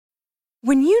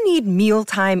When you need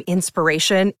mealtime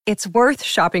inspiration, it's worth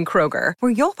shopping Kroger,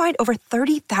 where you'll find over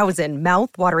 30,000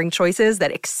 mouth-watering choices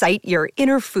that excite your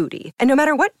inner foodie. And no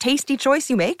matter what tasty choice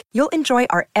you make, you'll enjoy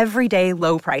our everyday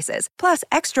low prices, plus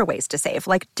extra ways to save,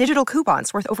 like digital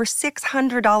coupons worth over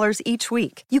 $600 each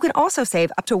week. You can also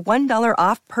save up to $1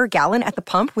 off per gallon at the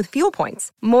pump with fuel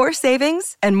points. More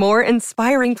savings and more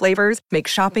inspiring flavors make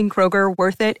shopping Kroger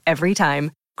worth it every time.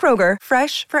 Kroger,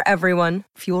 fresh for everyone.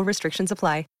 Fuel restrictions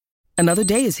apply. Another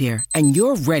day is here, and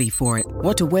you're ready for it.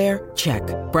 What to wear? Check.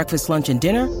 Breakfast, lunch, and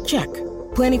dinner? Check.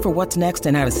 Planning for what's next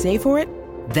and how to save for it?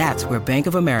 That's where Bank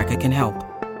of America can help.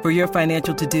 For your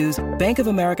financial to-dos, Bank of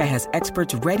America has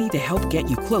experts ready to help get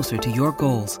you closer to your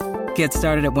goals. Get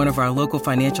started at one of our local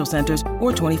financial centers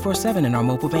or 24/7 in our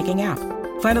mobile banking app.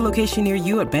 Find a location near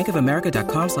you at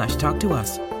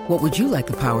bankofamerica.com/talktous. What would you like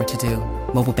the power to do?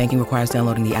 Mobile banking requires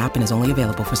downloading the app and is only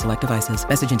available for select devices.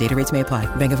 Message and data rates may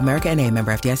apply. Bank of America N.A.,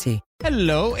 member FDIC.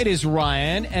 Hello, it is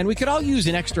Ryan, and we could all use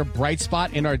an extra bright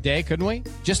spot in our day, couldn't we?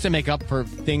 Just to make up for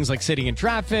things like sitting in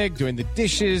traffic, doing the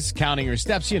dishes, counting your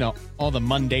steps, all the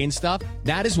mundane stuff.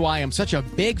 That is why I'm such a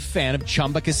big fan of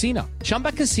Chumba Casino.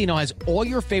 Chumba Casino has all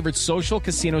your favorite social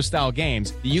casino-style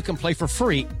games that you can play for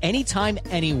free anytime,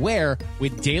 anywhere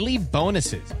with daily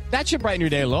bonuses. That should brighten your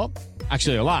day a little.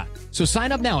 Actually, a lot. So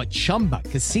sign up now at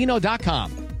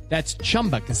ChumbaCasino.com. That's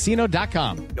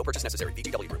ChumbaCasino.com. No purchase necessary.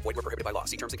 VGW Group. Void where prohibited by law.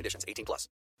 See terms and conditions. 18+.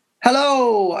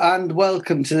 Hello and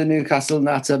welcome to the Newcastle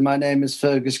Natter. My name is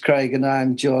Fergus Craig and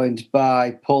I'm joined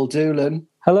by Paul Doolan.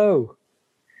 Hello.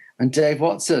 And Dave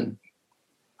Watson.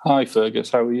 Hi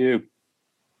Fergus, how are you?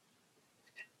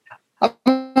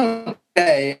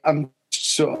 Okay, I'm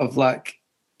sort of like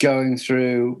going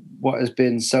through what has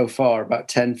been so far about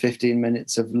 10-15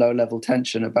 minutes of low-level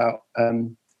tension about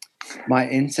my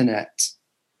internet.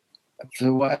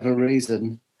 For whatever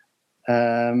reason,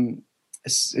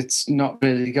 it's not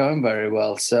really going very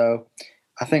well. So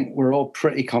I think we're all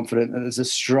pretty confident that there's a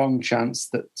strong chance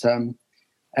that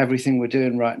everything we're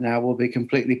doing right now will be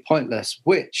completely pointless,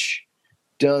 which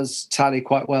does tally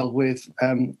quite well with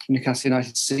Newcastle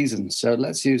United's season. So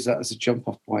let's use that as a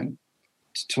jump-off point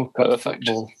to talk about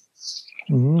football.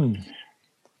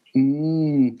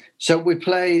 So we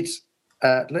played.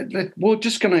 We're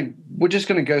just gonna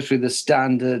go through the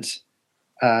standard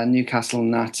Newcastle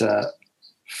Natter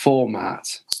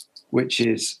format, which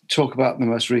is talk about the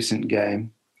most recent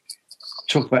game,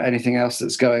 talk about anything else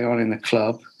that's going on in the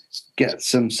club, get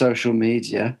some social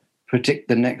media, predict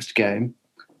the next game,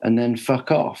 and then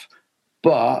fuck off.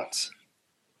 But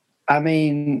I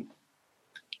mean,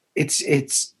 it's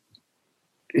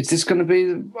this going to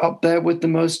be up there with the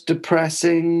most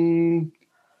depressing?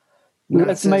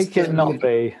 Let's make it not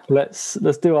be. Let's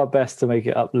do our best to make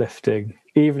it uplifting,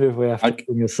 even if we have to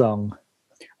sing a song.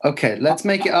 Okay, let's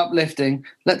make it uplifting.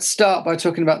 Let's start by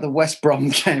talking about the West Brom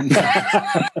game.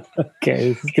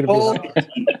 Okay, this is going to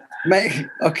be.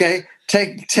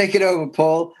 Take it over,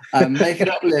 Paul, and make it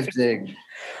uplifting.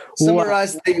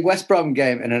 Summarize the West Brom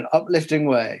game in an uplifting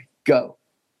way. Go.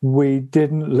 We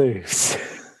didn't lose.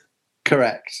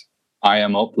 Correct. I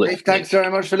am uplifted. Thanks very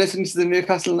much for listening to the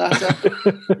Newcastle Natter.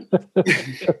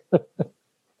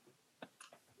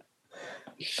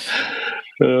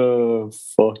 Oh,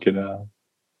 fucking hell.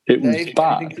 It was Dave,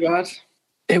 bad. anything to add?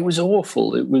 It was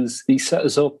awful. He set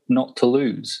us up not to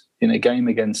lose in a game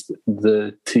against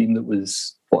the team that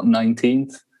was,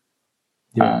 19th?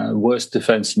 Yeah. Worst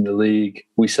defence in the league.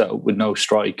 We set up with no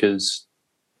strikers.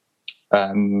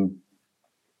 It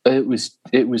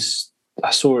was.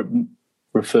 I saw it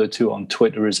referred to on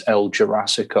Twitter as El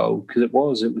Jurassico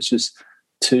because it was just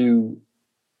two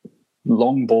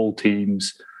long ball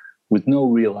teams with no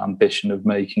real ambition of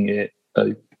making it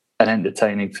an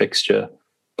entertaining fixture.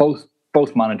 Both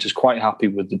managers quite happy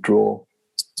with the draw.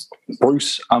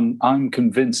 Bruce, I'm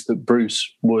convinced that Bruce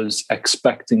was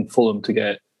expecting Fulham to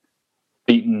get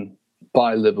beaten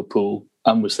by Liverpool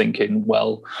and was thinking,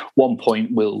 well, 1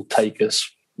 point will take us.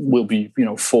 We'll be,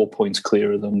 4 points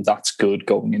clear of them. That's good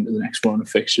going into the next run of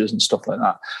fixtures and stuff like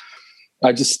that.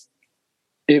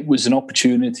 It was an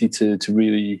opportunity to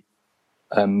really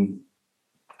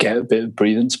get a bit of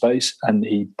breathing space, and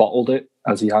he bottled it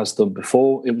as he has done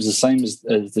before. It was the same as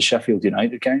the Sheffield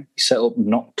United game. He set up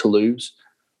not to lose,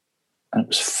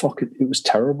 and it was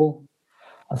terrible.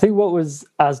 I think what was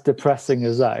as depressing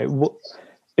as that,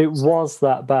 it was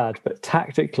that bad, but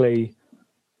tactically,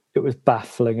 it was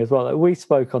baffling as well. We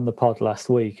spoke on the pod last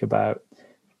week about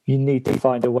you need to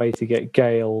find a way to get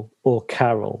Gale or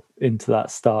Carroll into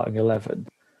that starting 11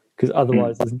 because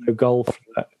otherwise there's no goal for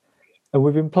that. And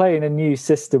we've been playing a new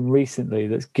system recently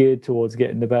that's geared towards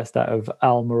getting the best out of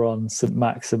Almiron, St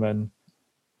Maximin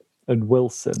and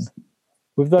Wilson.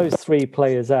 with those three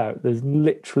players out, there's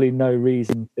literally no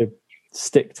reason to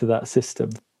stick to that system.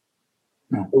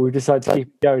 No. But we decided to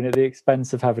keep going at the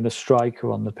expense of having a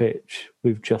striker on the pitch.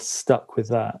 We've just stuck with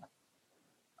that.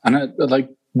 And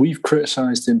we've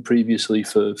criticised him previously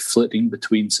for flitting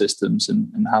between systems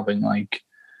and having like.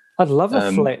 I'd love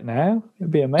a flit now.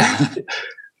 It'd be amazing.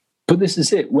 But this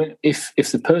is it. If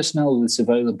the personnel is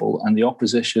available and the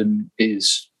opposition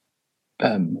is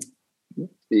the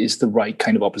right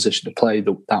kind of opposition to play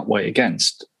that way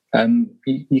against,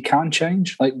 you can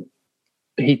change. Like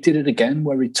he did it again,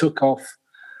 where he took off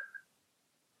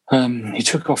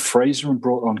Fraser and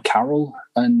brought on Carroll,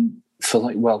 and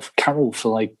Carroll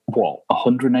for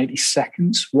 180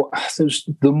 seconds. There's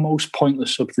the most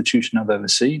pointless substitution I've ever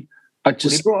seen. I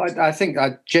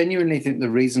genuinely think the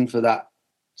reason for that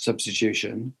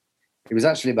substitution, it was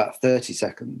actually about 30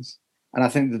 seconds. And I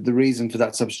think that the reason for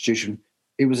that substitution,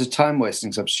 it was a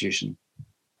time-wasting substitution.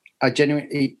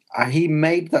 He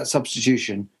made that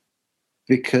substitution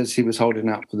because he was holding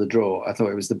out for the draw. I thought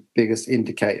it was the biggest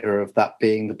indicator of that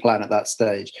being the plan at that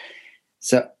stage.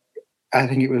 So I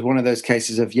think it was one of those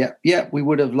cases of, we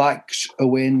would have liked a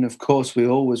win. Of course, we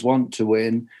always want to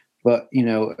win, but,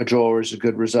 a draw is a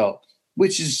good result,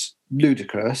 which is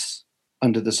ludicrous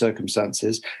under the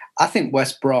circumstances. I think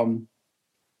West Brom,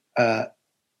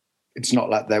 it's not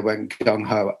like they went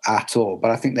gung-ho at all,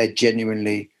 but I think they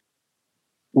genuinely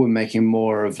were making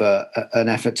more of an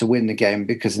effort to win the game,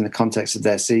 because in the context of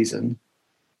their season,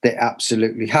 they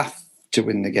absolutely have to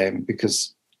win the game,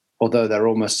 because although they're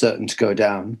almost certain to go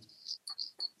down,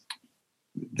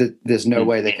 there's no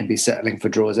way they can be settling for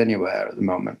draws anywhere at the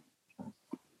moment.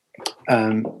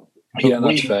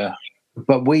 That's fair.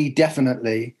 But we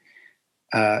definitely,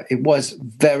 it was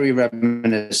very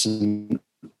reminiscent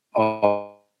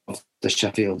of the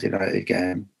Sheffield United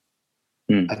game.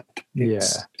 In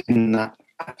that,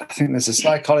 I think there's a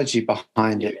psychology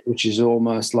behind it, which is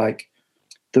almost like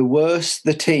the worse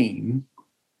the team,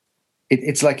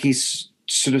 it's like he's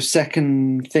sort of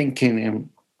second thinking. And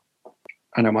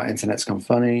I know my internet's gone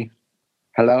funny.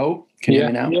 Hello? Can you hear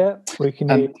me now? Yeah, we can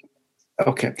hear you.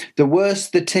 Okay. The worse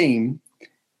the team,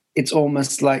 it's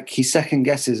almost like he second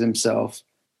guesses himself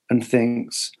and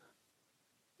thinks,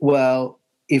 well,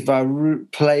 if I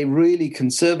play really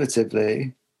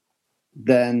conservatively,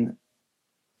 then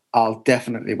I'll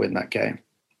definitely win that game.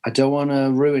 I don't want to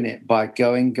ruin it by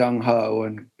going gung-ho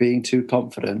and being too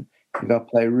confident. If I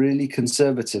play really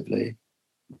conservatively,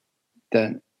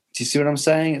 then, do you see what I'm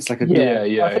saying? It's like I think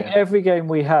every game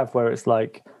we have where it's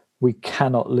like, we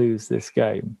cannot lose this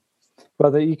game.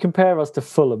 Whether you compare us to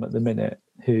Fulham at the minute,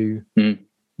 who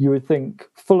you would think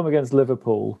Fulham against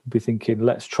Liverpool, be thinking,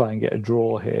 let's try and get a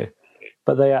draw here.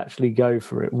 But they actually go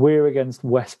for it. We're against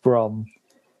West Brom,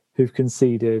 who've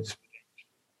conceded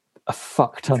a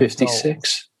fuck ton 56. of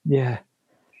goals. Yeah.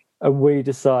 And we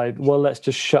decide, well, let's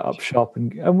just shut up shop.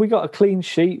 And we got a clean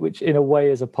sheet, which in a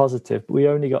way is a positive. But we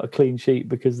only got a clean sheet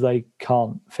because they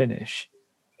can't finish.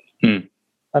 And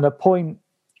a point,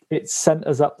 it sent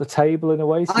us up the table in a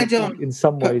way. So I don't, in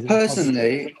some ways,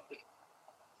 personally,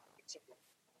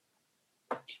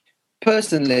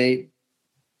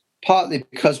 partly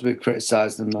because we've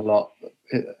criticised them a lot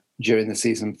during the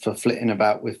season for flitting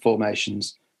about with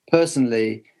formations.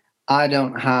 Personally, I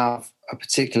don't have a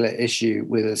particular issue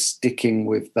with us sticking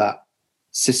with that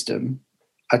system.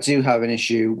 I do have an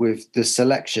issue with the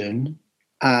selection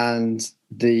and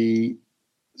the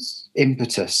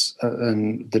impetus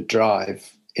and the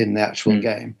drive in the actual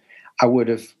game. I would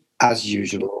have, as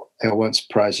usual, I won't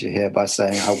surprise you here by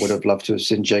saying I would have loved to have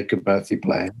seen Jacob Murphy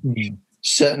playing.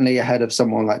 Certainly ahead of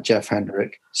someone like Jeff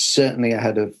Hendrick, certainly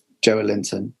ahead of Joe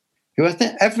Linton, who I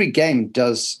think every game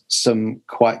does some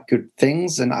quite good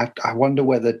things. And I wonder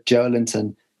whether Joe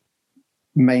Linton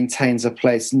maintains a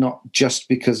place not just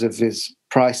because of his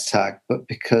price tag, but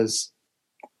because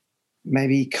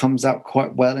maybe he comes out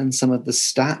quite well in some of the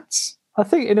stats. I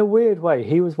think in a weird way,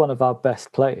 he was one of our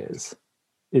best players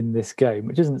in this game,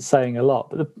 which isn't saying a lot.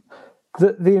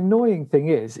 But the annoying thing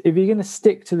is, if you're going to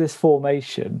stick to this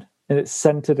formation and it's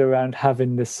centered around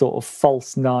having this sort of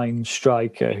false nine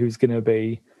striker who's going to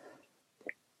be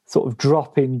sort of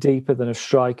dropping deeper than a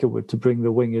striker would to bring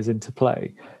the wingers into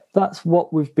play, that's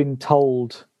what we've been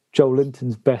told Joe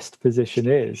Linton's best position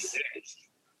is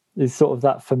sort of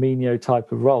that Firmino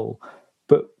type of role.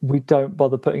 But we don't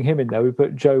bother putting him in there. We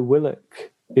put Joe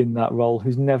Willock in that role,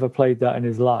 who's never played that in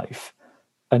his life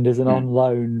and is an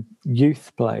on-loan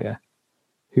youth player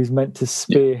who's meant to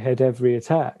spearhead every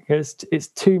attack. It's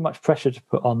too much pressure to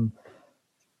put on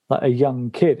like a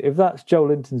young kid. If that's Joe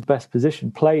Linton's best position,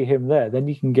 play him there. Then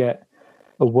you can get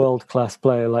a world-class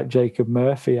player like Jacob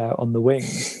Murphy out on the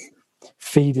wings,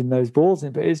 feeding those balls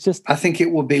in. But it's just, I think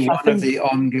it will be one of the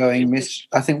ongoing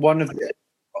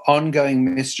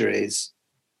mysteries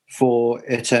for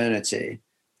eternity.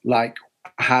 Like,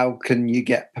 how can you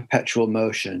get perpetual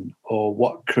motion, or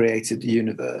what created the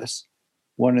universe?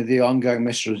 One of the ongoing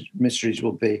mysteries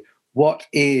will be, what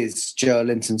is Joe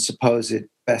Linton's supposed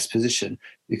best position?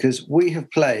 Because we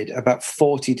have played about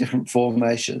 40 different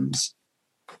formations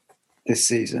this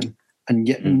season, and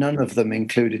yet none of them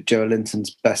included Joe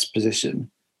Linton's best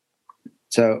position.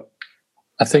 So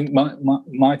I think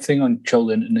my thing on Joe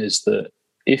Linton is that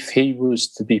if he was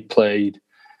to be played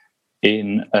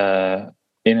in a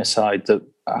side that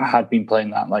had been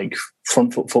playing that like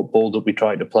front foot football that we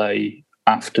tried to play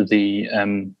after the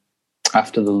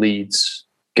Leeds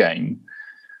game,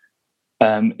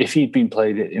 if he'd been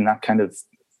played in that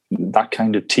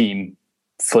kind of team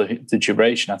for the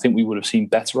duration, I think we would have seen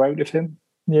better out of him.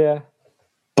 Yeah,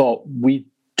 but we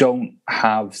don't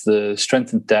have the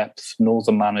strength and depth, nor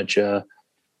the manager,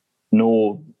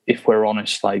 nor, if we're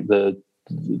honest, like the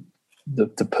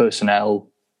personnel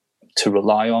to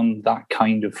rely on that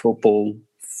kind of football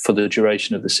for the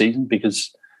duration of the season,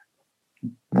 because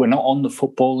we're not on the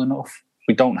football enough.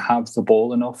 We don't have the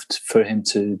ball enough for him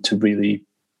to really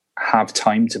have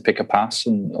time to pick a pass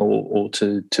or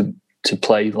to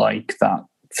play like that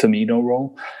Firmino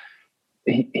role.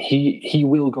 He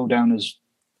will go down as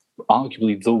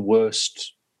arguably the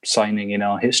worst signing in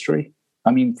our history.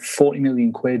 I mean, 40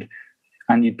 million quid,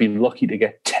 and you'd be lucky to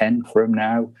get 10 for him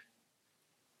now.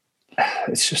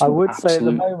 It's just, I would say at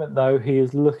the moment, though, he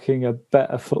is looking a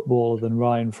better footballer than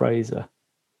Ryan Fraser.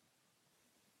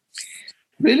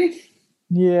 Really?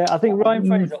 Yeah, I think Ryan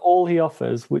Fraser, all he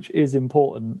offers, which is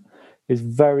important, is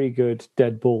very good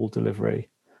dead ball delivery.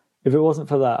 If it wasn't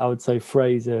for that, I would say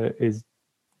Fraser is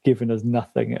giving us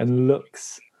nothing and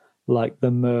looks like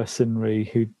the mercenary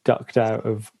who ducked out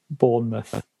of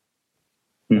Bournemouth at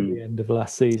the end of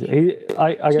last season.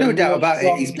 No doubt about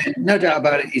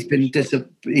it.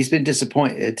 He's been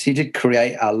disappointed. He did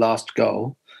create our last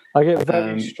goal. I get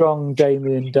very strong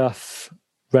Damien Duff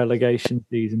relegation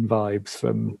season vibes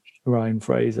from Ryan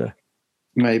Fraser.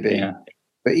 Maybe, yeah.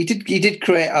 But he did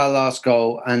create our last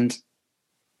goal, and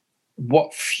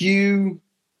we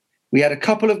had a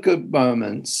couple of good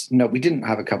moments. No, we didn't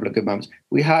have a couple of good moments.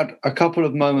 We had a couple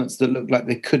of moments that looked like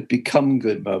they could become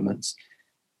good moments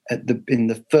in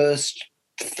the first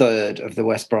third of the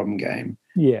West Brom game.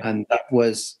 Yeah. And that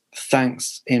was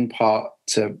thanks in part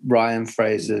to Ryan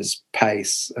Fraser's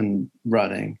pace and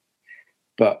running.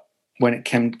 But when it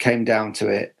came down to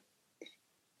it,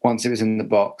 once it was in the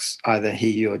box, either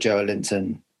he or Joe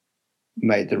Linton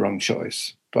made the wrong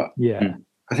choice. But yeah,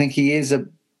 I think he is a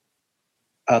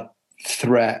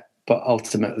threat, but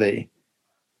ultimately,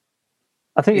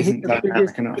 I think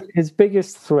his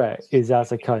biggest threat is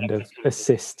as a kind of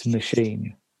assist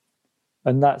machine.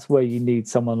 And that's where you need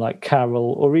someone like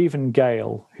Carroll or even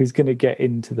Gale, who's going to get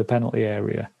into the penalty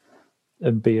area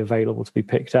and be available to be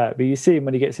picked out. But you see him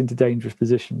when he gets into dangerous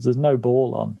positions, there's no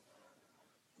ball on.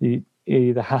 He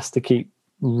either has to keep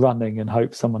running and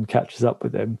hope someone catches up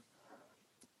with him,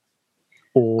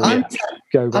 or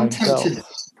go by himself.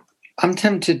 I'm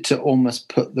tempted to almost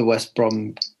put the West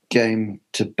Brom game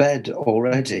to bed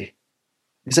already.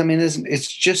 Because, I mean,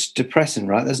 it's just depressing,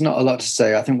 right? There's not a lot to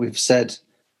say. I think we've said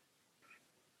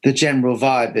the general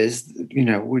vibe is,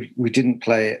 we didn't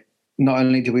play it. Not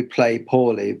only did we play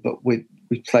poorly, but we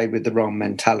played with the wrong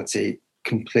mentality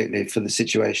completely for the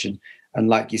situation. And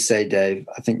like you say, Dave,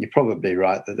 I think you're probably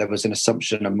right that there was an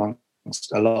assumption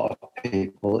amongst a lot of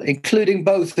people, including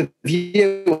both of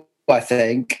you, I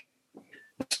think,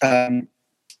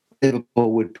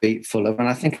 Liverpool would beat Fulham. And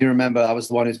I think you remember I was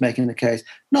the one who's making the case,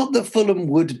 not that Fulham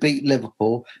would beat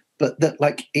Liverpool, but that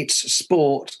like it's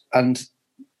sport and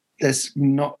there's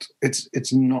not, it's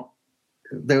not,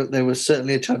 there was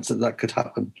certainly a chance that could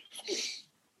happen.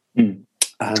 And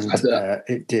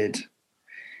it did.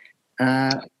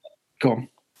 Go on.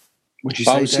 What did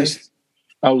you say, Dave?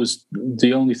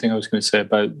 The only thing I was going to say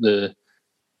about the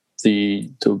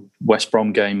West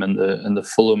Brom game and the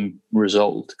Fulham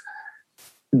result.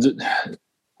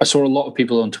 I saw a lot of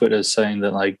people on Twitter saying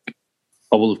that, like,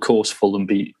 oh, well, of course Fulham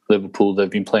beat Liverpool. They've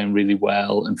been playing really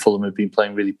well, and Fulham have been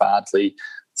playing really badly.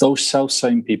 Those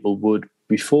self-same people would,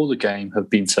 before the game, have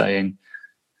been saying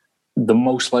the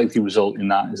most likely result in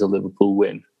that is a Liverpool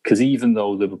win. Because even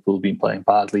though Liverpool have been playing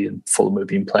badly and Fulham have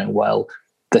been playing well,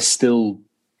 there's still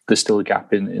a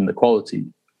gap in the quality.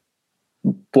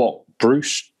 What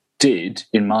Bruce did,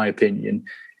 in my opinion,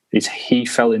 is he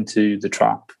fell into the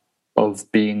trap of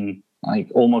being like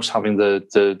almost having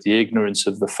the ignorance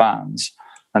of the fans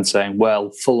and saying, well,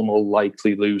 Fulham will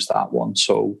likely lose that one,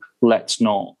 so let's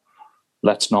not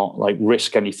like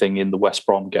risk anything in the West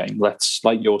Brom game. Let's,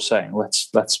 like you're saying, let's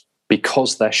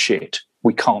because they're shit,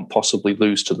 we can't possibly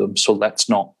lose to them, so let's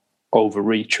not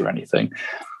overreach or anything.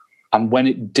 And when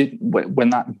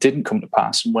that didn't come to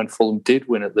pass, and when Fulham did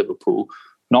win at Liverpool,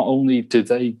 not only do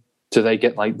they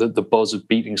get like the buzz of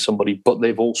beating somebody, but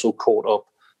they've also caught up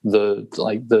the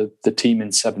team in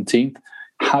 17th.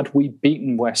 Had we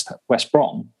beaten West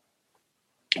Brom,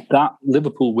 that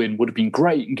Liverpool win would have been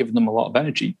great and given them a lot of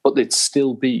energy, but they'd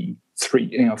still be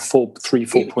 4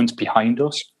 points behind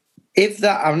us. If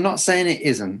that, I'm not saying it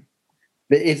isn't,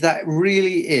 but if that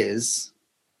really is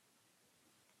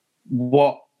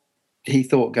what he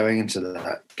thought going into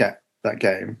that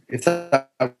game, if that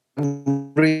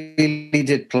really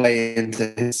did play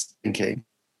into his thinking,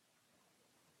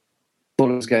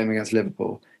 Fulham's game against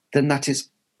Liverpool, then that is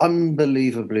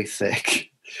unbelievably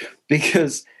thick.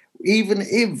 Because even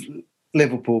if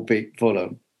Liverpool beat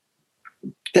Fulham,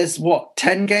 there's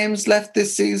 10 games left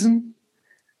this season,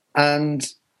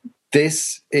 and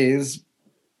this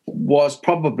was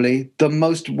probably the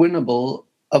most winnable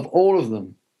of all of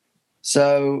them.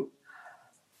 So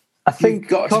I think you've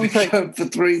got to go for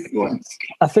 3 points.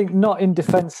 I think not in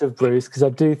defence of Bruce, because I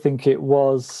do think it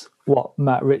was what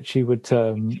Matt Ritchie would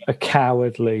term a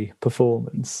cowardly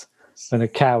performance and a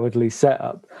cowardly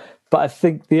setup. But I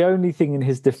think the only thing in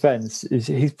his defence is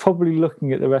he's probably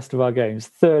looking at the rest of our games,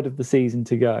 third of the season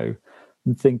to go,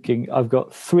 and thinking, I've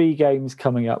got 3 games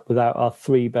coming up without our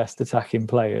 3 best attacking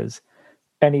players.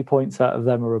 Any points out of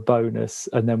them are a bonus,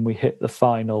 and then we hit the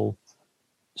final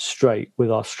straight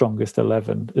with our strongest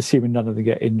 11, assuming none of them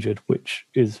get injured, which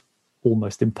is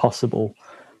almost impossible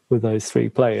with those 3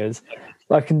 players.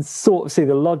 I can sort of see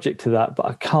the logic to that, but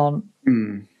I can't.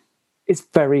 It's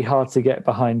very hard to get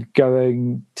behind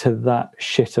going to that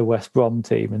shitter West Brom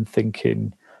team and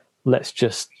thinking, let's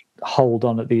just hold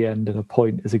on at the end and a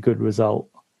point is a good result.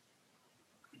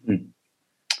 And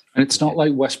it's not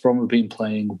like West Brom have been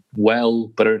playing well,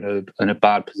 but are in a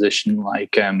bad position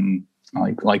like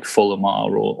Fulham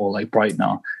are or like Brighton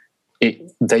are.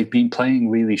 They've been playing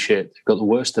really shit. They've got the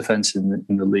worst defence in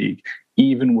the league,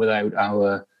 even without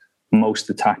our most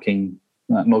attacking,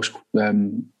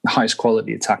 highest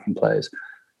quality attacking players.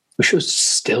 We should have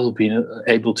still been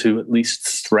able to at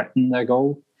least threaten their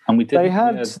goal, and we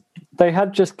didn't. They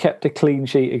had just kept a clean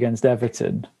sheet against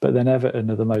Everton, but then Everton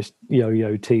are the most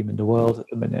yo-yo team in the world at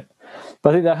the minute. But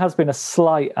I think there has been a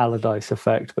slight Allardyce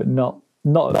effect, but not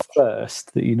at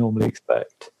first that you normally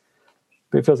expect.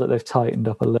 But it feels like they've tightened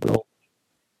up a little.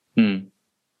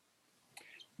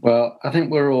 Well, I think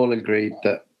we're all agreed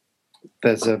that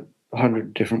there's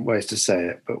 100 different ways to say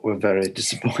it, but we're very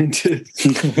disappointed.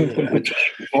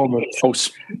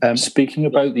 Speaking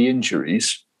about the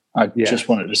injuries, I just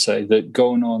wanted to say that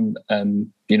going on,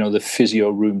 the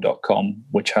physioroom.com,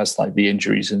 which has like the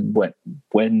injuries and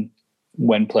when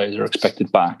players are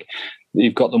expected back,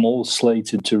 you've got them all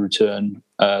slated to return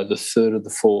the 3rd of the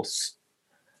 4th,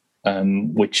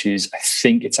 which is, I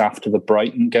think it's after the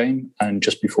Brighton game and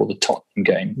just before the Tottenham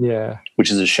game. Yeah.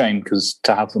 Which is a shame, because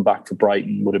to have them back for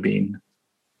Brighton would have been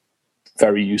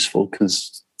very useful,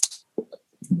 because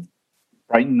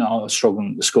Brighton are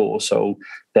struggling to score. So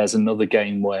there's another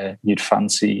game where you'd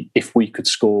fancy, if we could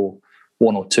score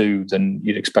 1 or 2, then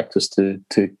you'd expect us to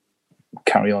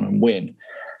carry on and win.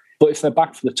 But if they're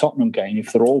back for the Tottenham game,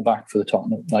 if they're all back for the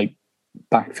Tottenham, like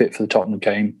back fit for the Tottenham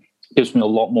game, it gives me a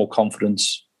lot more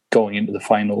confidence going into the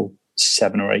final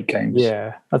 7 or 8 games.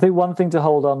 Yeah. I think one thing to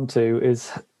hold on to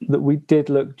is that we did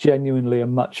look genuinely a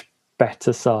much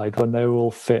better side when they were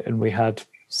all fit and we had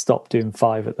stopped doing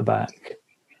 5 at the back.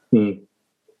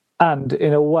 And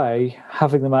in a way,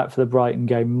 having them out for the Brighton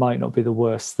game might not be the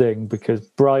worst thing, because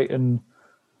Brighton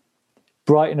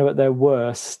are at their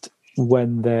worst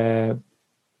when they're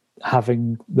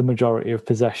having the majority of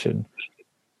possession.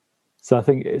 So I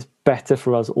think it's better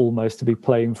for us almost to be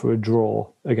playing for a draw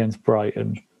against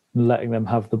Brighton and letting them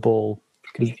have the ball,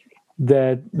 because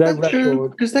they're true,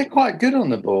 because they're quite good on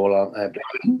the ball, aren't they?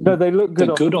 No, they look good.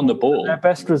 They're good on the ball. Their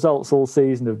best results all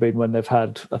season have been when they've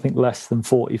had, I think, less than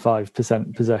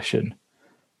 45% possession.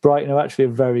 Brighton are actually a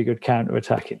very good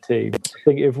counter-attacking team. I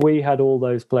think if we had all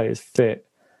those players fit,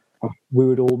 we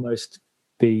would almost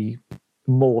be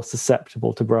more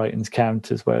susceptible to Brighton's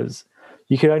counters, whereas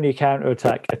you can only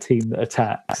counter-attack a team that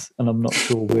attacks, and I'm not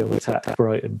sure we'll attack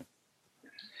Brighton.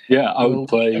 Yeah,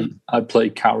 I'd play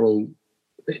Carroll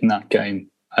in that game.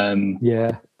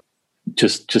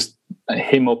 Just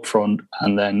him up front,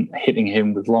 and then hitting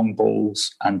him with long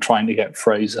balls and trying to get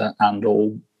Fraser and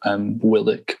or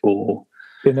Willock or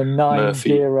in a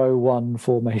 9-0-1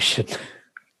 formation.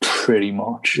 pretty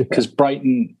much, because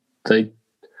Brighton, they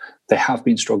have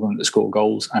been struggling to score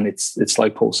goals, and it's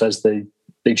like Paul says, they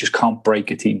just can't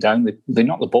break a team down. They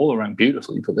knock the ball around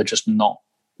beautifully, but they're just not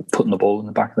putting the ball in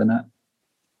the back of the net.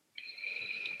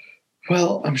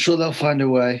 Well, I'm sure they'll find a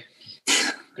way.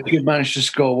 They managed to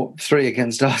score 3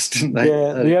 against us, didn't they?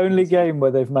 Yeah, the only game where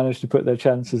they've managed to put their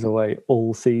chances away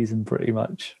all season pretty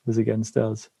much was against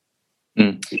us.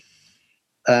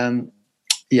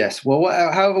 Yes. Well,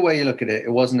 however way you look at it,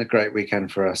 it wasn't a great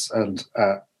weekend for us. And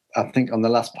I think on the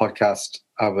last podcast,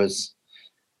 I was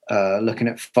looking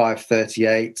at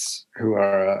 538, who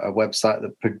are a website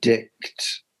that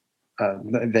predict,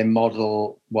 they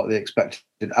model what the expected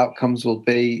outcomes will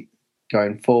be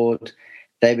going forward.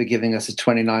 They were giving us a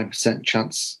 29%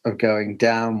 chance of going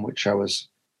down, which I was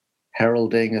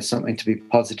heralding as something to be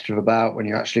positive about. When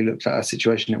you actually looked at our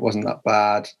situation, it wasn't that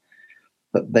bad.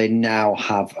 But they now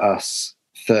have us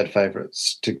third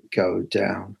favourites to go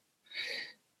down.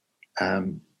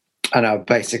 And I'm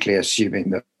basically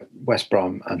assuming that West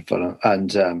Brom and Fulham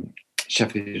and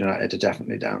Sheffield United are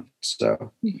definitely down.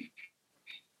 So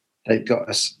they've got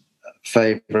us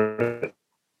favourite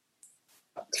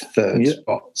third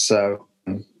spot. So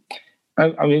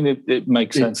I mean, it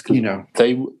makes sense because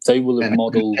they will have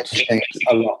modelled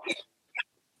a lot.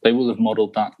 They will have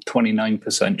modelled that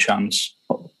 29% chance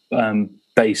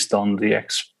based on the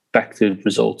expected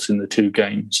results in the 2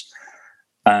 games,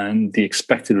 and the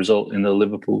expected result in the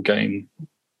Liverpool game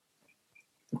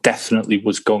definitely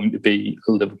was going to be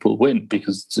a Liverpool win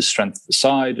because it's the strength of the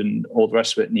side and all the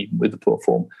rest of it, and even with the poor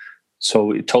form.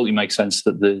 So it totally makes sense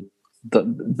that the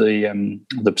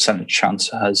percentage chance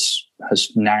has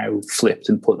now flipped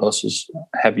and put us as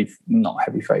not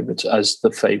heavy favourites, as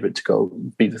the favourite to go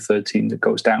be the third team that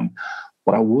goes down.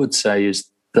 What I would say is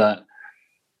that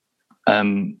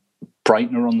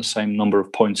Brighton are on the same number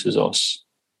of points as us,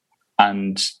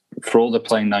 and for all they're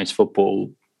playing nice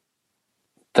football,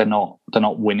 they're not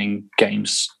winning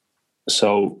games.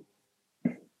 So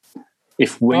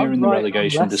if we're in the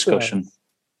relegation discussion.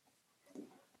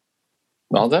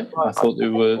 Are they? I thought they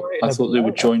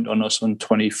were joint on us on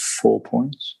 24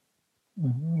 points.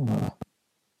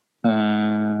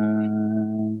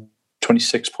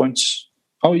 26 points.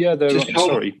 Oh yeah,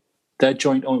 they're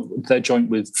joint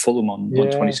with Fulham on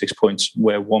 26 points.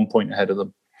 We're 1 point ahead of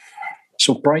them.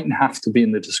 So Brighton have to be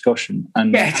in the discussion.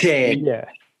 And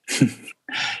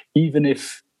even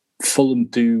if Fulham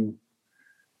do,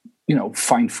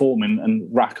 find form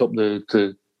and rack up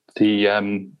the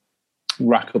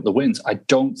wins, I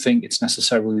don't think it's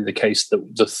necessarily the case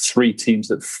that the 3 teams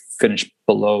that finish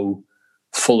below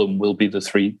Fulham will be the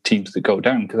 3 teams that go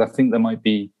down, because I think there might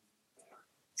be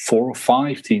 4 or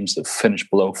 5 teams that finish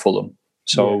below Fulham.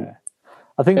 So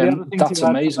I think the other thing that's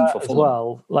amazing for Fulham as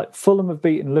well. Like Fulham have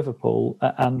beaten Liverpool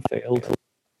at Anfield.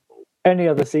 Any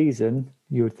other season,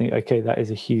 you would think, okay, that is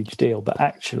a huge deal, but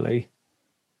actually,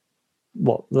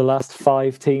 the last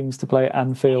 5 teams to play at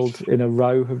Anfield in a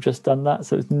row have just done that.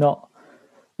 So it's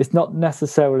not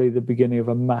necessarily the beginning of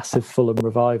a massive Fulham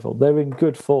revival. They're in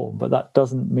good form, but that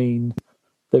doesn't mean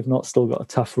they've not still got a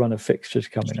tough run of fixtures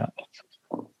coming up.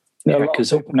 Yeah,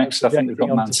 because up next, I think they've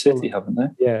got Man City, haven't they?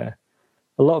 Yeah.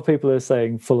 A lot of people are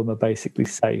saying Fulham are basically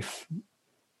safe,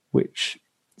 which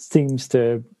seems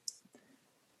to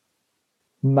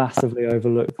massively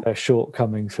overlook their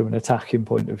shortcomings from an attacking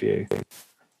point of view.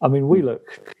 I mean, we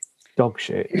look dog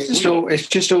shit. It's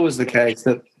just always the case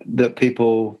that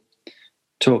people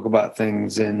talk about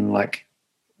things in like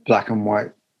black and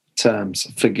white terms.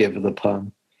 Forgive the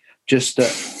pun. Just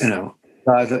that,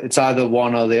 it's either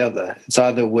one or the other. It's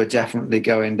either we're definitely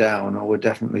going down or we're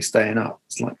definitely staying up.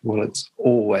 It's like, well, it's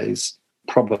always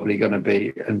probably going to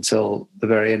be until the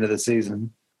very end of the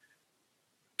season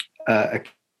a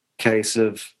case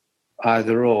of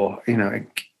either or.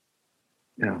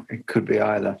 It could be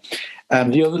either.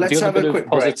 Let's have a quick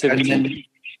break. And then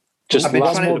just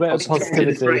one more bit of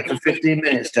positivity for 15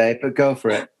 minutes, Dave, but go for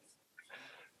it.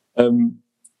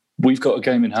 We've got a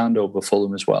game in hand over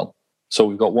Fulham as well. So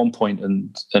we've got 1 point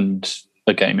and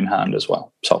a game in hand as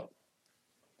well. So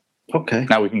okay,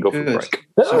 now we can go for a break.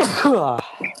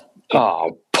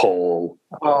 Oh, Paul.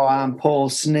 Oh, and Paul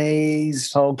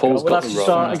sneezed. Oh, Paul's got to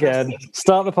start again.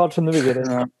 Start the pod from the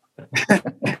beginning.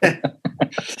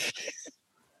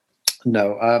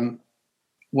 No,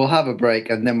 we'll have a break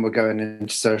and then we're going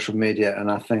into social media, and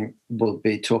I think we'll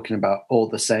be talking about all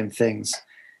the same things.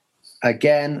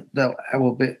 Again,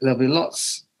 there'll be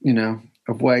lots,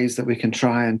 of ways that we can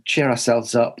try and cheer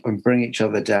ourselves up and bring each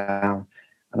other down.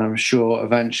 And I'm sure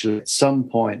eventually at some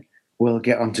point we'll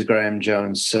get onto Graham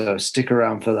Jones. So stick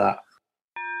around for that.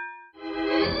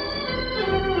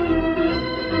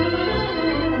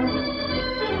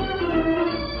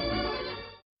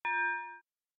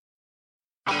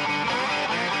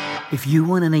 If you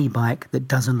want an e-bike that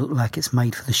doesn't look like it's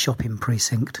made for the shopping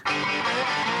precinct,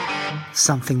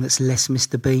 something that's less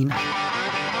Mr. Bean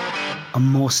and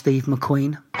more Steve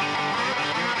McQueen,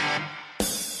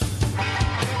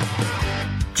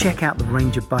 check out the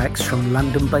range of bikes from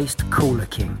London-based Cooler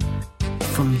King.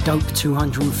 From dope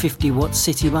 250-watt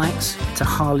city bikes to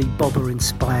Harley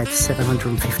Bobber-inspired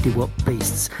 750-watt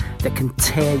beasts that can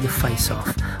tear your face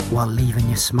off while leaving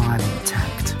your smile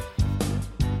intact.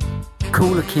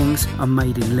 Cooler Kings are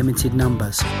made in limited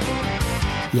numbers,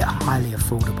 yet highly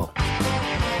affordable.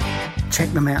 Check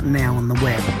them out now on the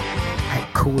web at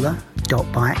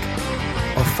cooler.bike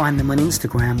or find them on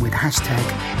Instagram with hashtag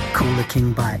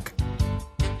CoolerKingBike.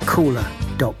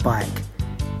 Cooler.bike.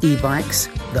 E-bikes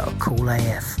that are cool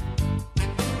AF.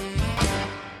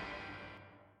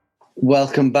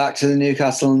 Welcome back to the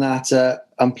Newcastle Natter.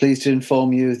 I'm pleased to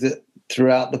inform you that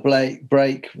throughout the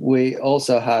break, we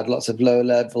also had lots of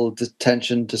low-level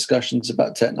tension discussions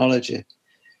about technology.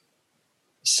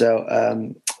 So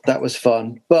that was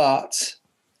fun. But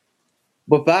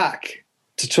we're back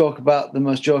to talk about the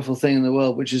most joyful thing in the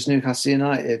world, which is Newcastle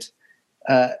United.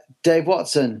 Dave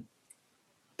Watson,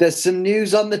 there's some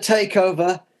news on the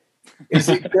takeover. Is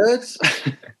it good?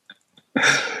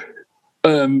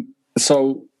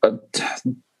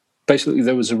 Basically,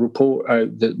 there was a report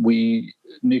out that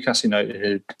Newcastle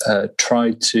United had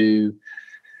tried to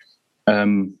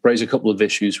raise a couple of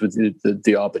issues with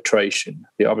the arbitration.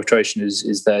 The arbitration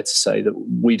is there to say that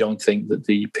we don't think that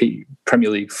the Premier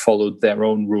League followed their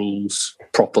own rules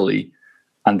properly,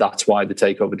 and that's why the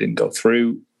takeover didn't go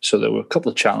through. So there were a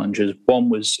couple of challenges. One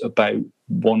was about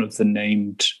one of the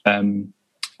named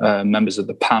members of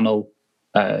the panel.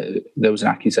 There was an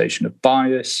accusation of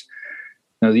bias.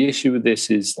 Now, the issue with this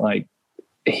is, like,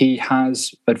 he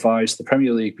has advised the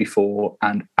Premier League before,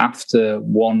 and after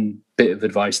one bit of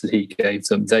advice that he gave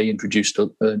them, they introduced a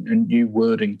new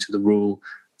wording to the rule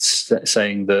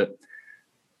saying that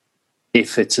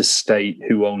if it's a state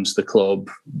who owns the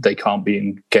club, they can't be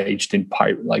engaged in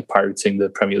pirating the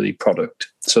Premier League product.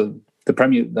 So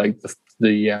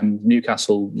the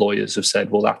Newcastle lawyers have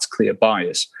said, well, that's clear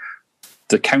bias.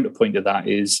 The counterpoint to that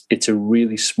is it's a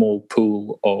really small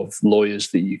pool of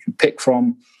lawyers that you can pick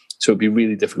from. So it'd be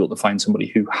really difficult to find somebody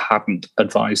who hadn't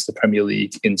advised the Premier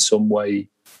League in some way,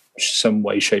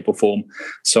 shape or form.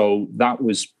 So that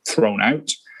was thrown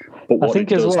out. But I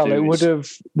think as well,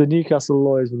 the Newcastle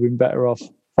lawyers would have been better off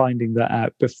finding that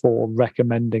out before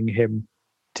recommending him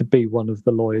to be one of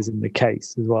the lawyers in the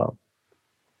case as well.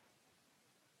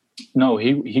 No,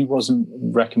 he wasn't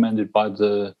recommended by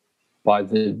the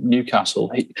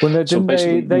Newcastle.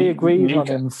 They agreed on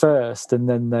him first, and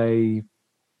then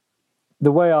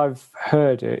the way I've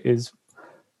heard it is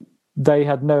they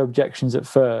had no objections at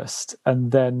first,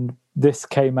 and then this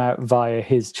came out via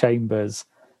his chambers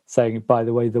saying, by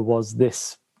the way, there was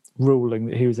this ruling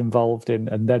that he was involved in,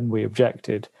 and then we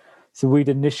objected. So we'd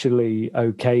initially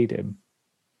okayed him.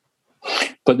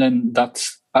 But then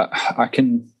I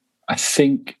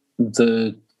think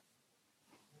the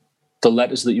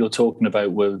letters that you're talking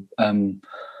about were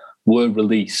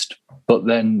released, but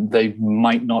then they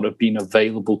might not have been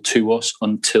available to us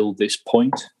until this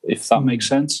point, if that makes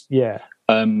sense. Yeah.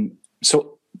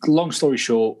 So long story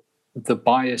short, the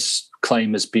bias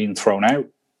claim has been thrown out,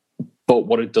 but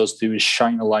what it does do is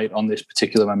shine a light on this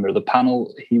particular member of the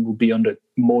panel. He will be under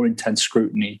more intense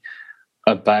scrutiny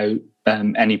about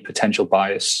any potential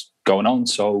bias going on.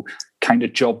 So kind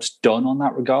of job's done on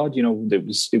that regard. You know, it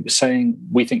was saying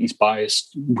we think he's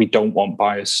biased. We don't want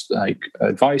biased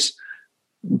advice.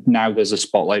 Now there's a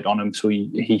spotlight on him, so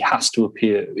he has to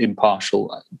appear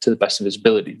impartial to the best of his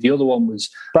ability. The other one was,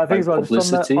 but I think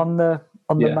publicity. On the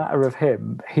matter of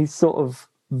him, he's sort of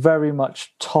very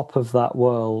much top of that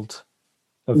world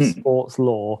of sports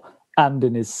law and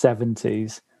in his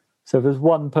 70s. So if there's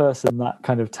one person that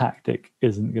kind of tactic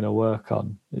isn't going to work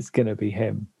on, it's going to be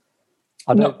him.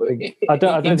 I don't think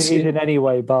he's in any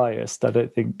way biased. I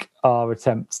don't think our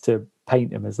attempts to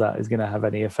paint him as that is going to have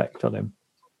any effect on him.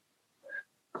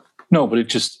 No, but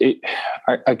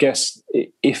I guess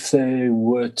if they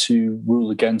were to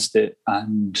rule against it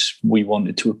and we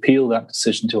wanted to appeal that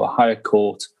decision to a higher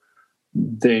court,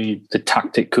 the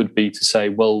tactic could be to say,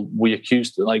 well, we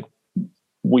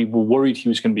were worried he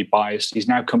was going to be biased. He's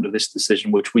now come to this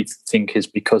decision, which we think is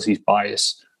because he's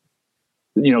biased.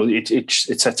 You know, it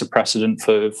sets a precedent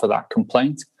for that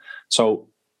complaint. So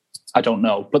I don't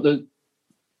know. But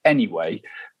anyway,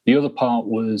 the other part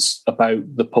was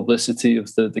about the publicity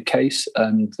of the case,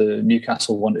 and the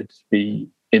Newcastle wanted to be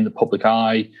in the public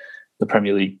eye. The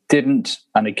Premier League didn't.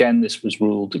 And again, this was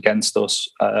ruled against us.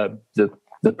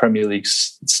 The Premier League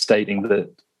stating that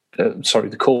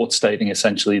the court stating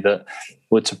essentially that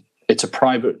it's a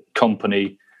private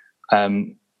company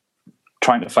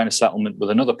trying to find a settlement with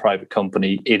another private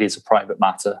company. It is a private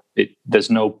matter. There's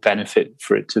no benefit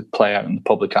for it to play out in the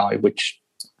public eye, which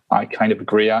I kind of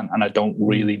agree on, and I don't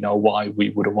really know why we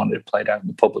would have wanted it played out in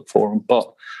the public forum,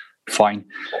 but fine.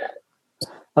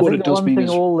 I think the one thing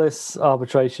all this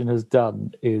arbitration has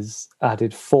done is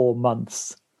added 4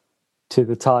 months to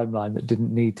the timeline that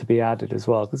didn't need to be added as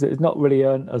well, because it's not really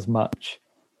earned as much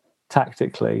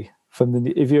tactically.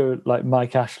 If you're like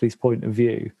Mike Ashley's point of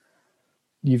view,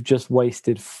 you've just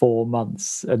wasted 4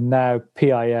 months, and now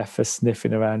PIF are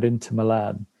sniffing around Inter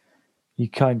Milan. You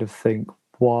kind of think,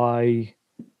 why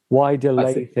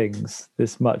delay things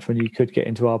this much when you could get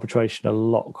into arbitration a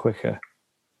lot quicker?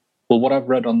 Well, what I've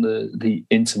read on the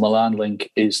Inter Milan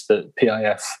link is that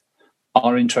PIF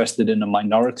are interested in a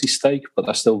minority stake, but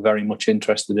they're still very much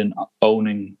interested in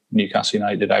owning Newcastle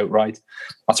United outright.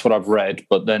 That's what I've read.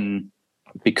 But then,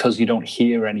 because you don't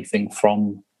hear anything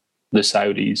from the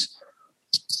Saudis,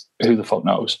 who the fuck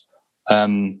knows?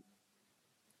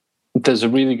 There's a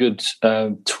really good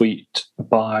tweet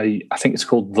by, I think it's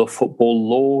called The Football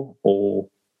Law or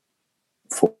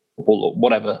Football Law,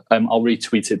 whatever. I'll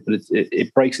retweet it, but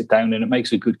it breaks it down and it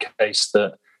makes a good case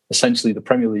that essentially the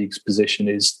Premier League's position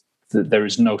is that there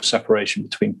is no separation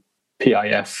between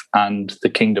PIF and the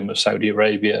Kingdom of Saudi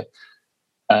Arabia.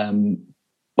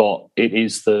 But it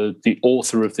is the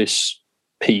author of this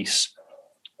piece,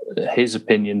 his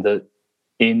opinion that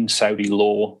in Saudi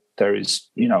law, there is,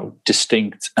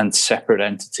 distinct and separate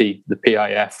entity. The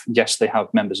PIF, yes, they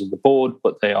have members of the board,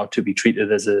 but they are to be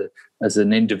treated as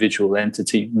an individual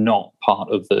entity, not part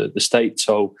of the state.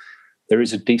 So there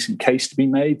is a decent case to be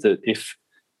made that if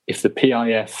the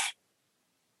PIF,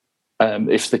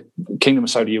 if the Kingdom of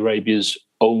Saudi Arabia's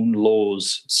own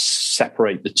laws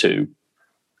separate the two,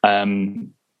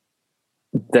 then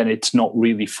it's not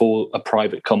really for a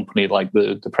private company like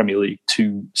the Premier League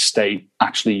to state,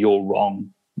 actually, you're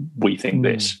wrong, we think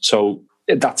this. So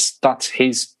that's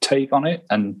his take on it,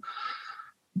 and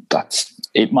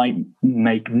it might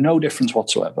make no difference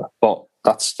whatsoever, but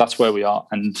that's where we are.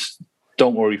 And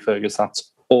don't worry, Fergus,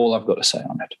 that's all I've got to say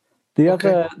on it.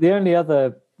 The only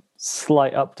other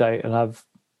slight update, and I've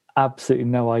absolutely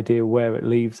no idea where it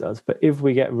leaves us, but if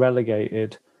we get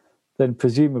relegated, then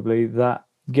presumably that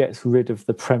gets rid of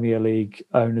the Premier League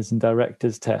owners and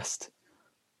directors test.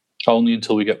 Only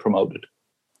until we get promoted.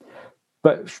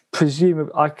 But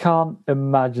presumably, I can't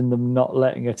imagine them not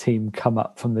letting a team come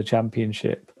up from the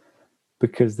Championship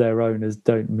because their owners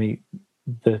don't meet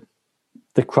the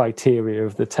criteria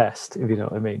of the test, if you know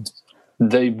what I mean.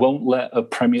 They won't let a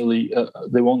Premier League,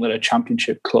 they won't let a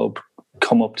Championship club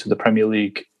come up to the Premier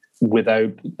League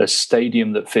without a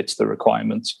stadium that fits the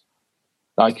requirements.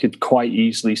 I could quite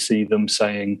easily see them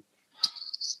saying,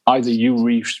 either you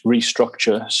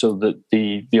restructure so that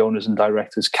the owners and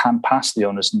directors can pass the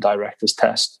owners and directors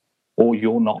test, or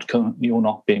you're not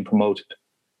being promoted.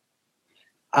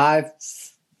 I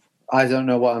don't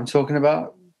know what I'm talking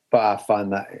about, but I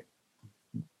find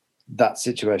that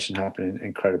situation happening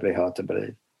incredibly hard to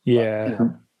believe. Yeah,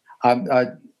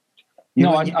 I'd be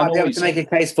able to make a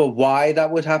case for why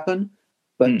that would happen,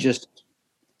 but just.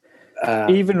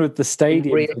 Even with the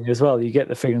stadium thing as well, you get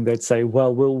the feeling they'd say,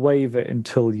 well, we'll waive it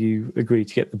until you agree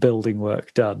to get the building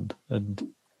work done.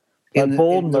 And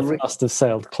Bournemouth must have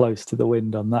sailed close to the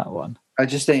wind on that one. I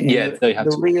just think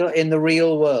in the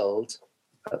real world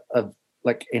of,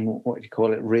 like, in what do you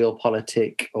call it,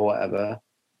 realpolitik or whatever,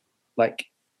 like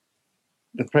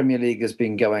the Premier League has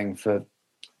been going for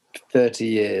 30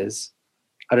 years.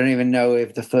 I don't even know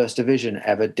if the First Division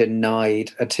ever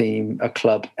denied a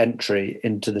club entry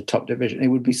into the top division. It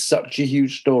would be such a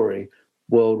huge story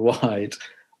worldwide,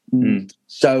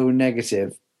 so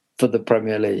negative for the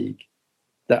Premier League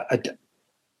that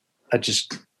I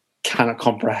just cannot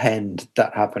comprehend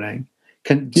that happening.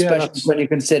 Especially when you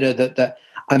consider that.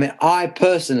 I mean, I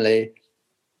personally,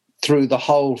 through the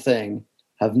whole thing,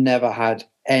 have never had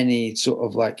any sort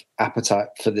of like appetite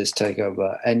for this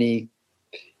takeover.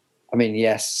 I mean,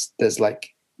 yes, there's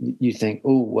like, you think,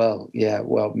 oh, well, yeah,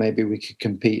 well, maybe we could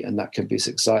compete and that could be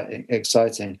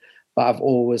exciting. But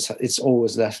it's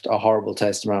always left a horrible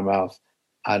taste in my mouth.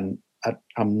 And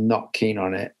I'm not keen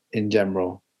on it in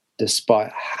general,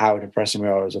 despite how depressing we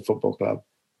are as a football club.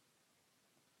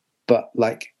 But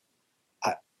like,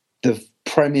 the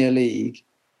Premier League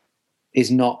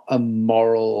is not a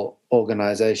moral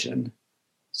organisation.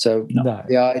 So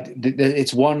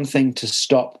it's one thing to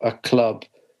stop a club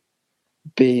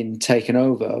being taken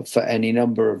over for any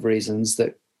number of reasons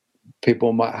that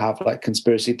people might have like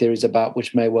conspiracy theories about,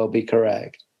 which may well be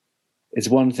correct. It's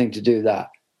one thing to do that,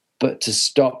 but to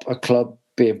stop a club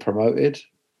being promoted,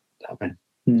 I mean,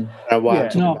 I don't know why I'm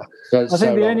talking about it. I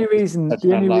think the only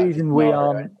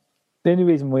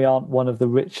reason we aren't one of the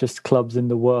richest clubs in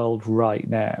the world right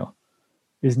now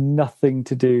is nothing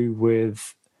to do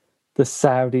with the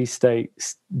Saudi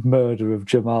state's murder of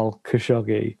Jamal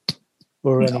Khashoggi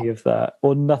or any of that,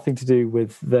 or nothing to do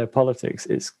with their politics.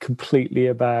 It's completely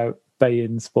about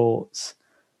beIN Sports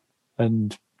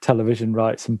and television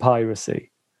rights and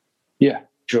piracy. Yeah,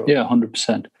 Sure. Yeah,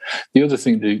 100%. The other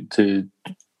thing to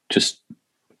just,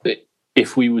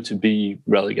 if we were to be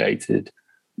relegated,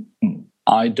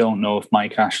 I don't know if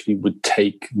Mike Ashley would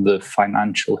take the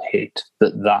financial hit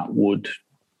that would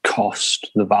cost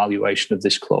the valuation of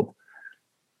this club.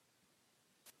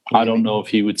 I don't know if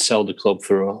he would sell the club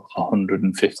for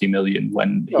 150 million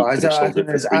when he could have sold it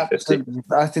for 350.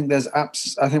 I think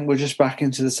we're just back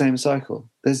into the same cycle.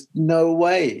 There's no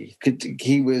way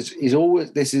he's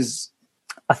always. This is.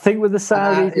 I think with the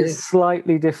Saudis, it's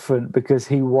slightly different because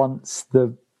he wants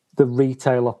the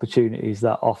retail opportunities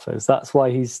that offers. That's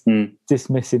why he's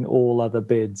dismissing all other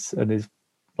bids and is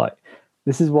like.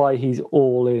 This is why he's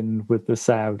all in with the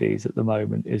Saudis at the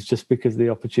moment, is just because the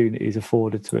opportunities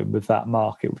afforded to him with that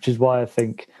market, which is why I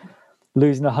think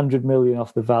losing 100 million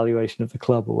off the valuation of the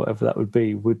club or whatever that would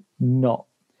be would not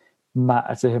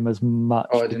matter to him as much.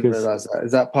 Oh, I didn't realise that.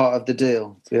 Is that part of the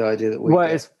deal? The idea that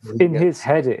it's in his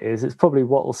head it is. It's probably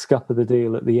what will scupper the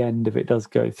deal at the end if it does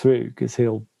go through, because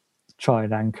he'll try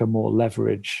and anchor more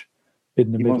leverage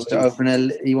in the middle. He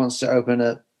wants to open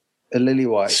a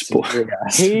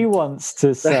Lillywhite. He wants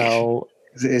to sell.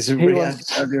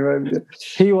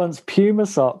 He wants Puma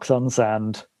socks on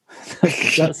sand.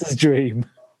 That's his dream.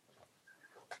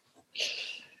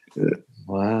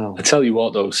 Wow. I tell you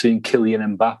what, though, seeing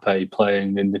Kylian Mbappe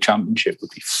playing in the Championship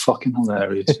would be fucking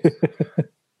hilarious.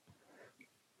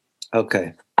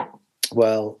 Okay.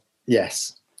 Well,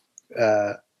 yes.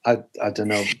 I don't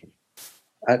know.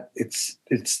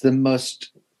 It's the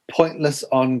most pointless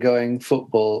ongoing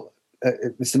football.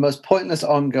 It's the most pointless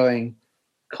ongoing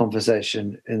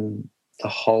conversation in the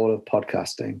whole of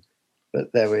podcasting.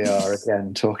 But there we are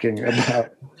again talking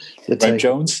about the Graham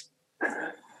Jones.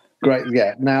 Great,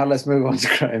 yeah. Now let's move on to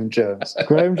Graham Jones.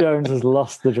 Graham Jones has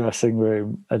lost the dressing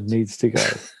room and needs to go.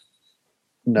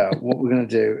 No, what we're going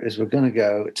to do is we're going to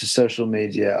go to social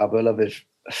media, our beloved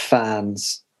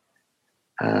fans,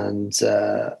 and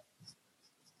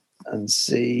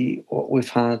see what we've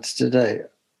had today.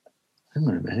 Hang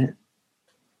on a minute.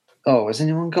 Oh, has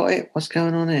anyone got it? What's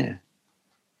going on here?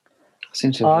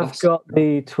 I've got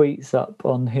the tweets up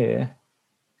on here.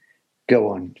 Go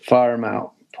on, fire them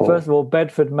out, Paul. First of all,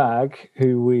 Bedford Mag,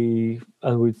 who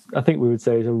I think we would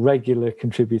say is a regular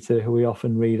contributor who we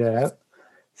often read out,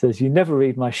 says, "You never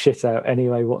read my shit out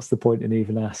anyway. What's the point in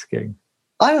even asking?"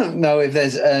 I don't know if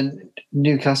there's a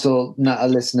Newcastle Natter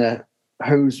listener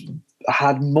who's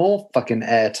had more fucking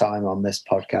airtime on this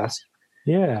podcast.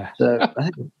 Yeah. So I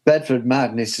think Bedford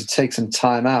Mad needs to take some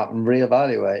time out and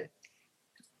reevaluate.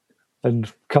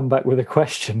 And come back with a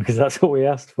question, because that's what we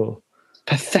asked for.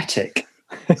 Pathetic.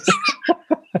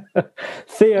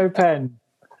 Theo Penn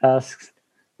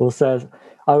says,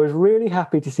 "I was really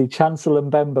happy to see Chancellor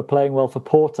Mbemba playing well for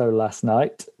Porto last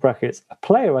night. Brackets, a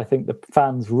player I think the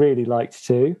fans really liked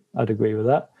too." I'd agree with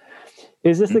that.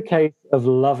 "Is this a case of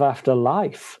love after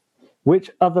life?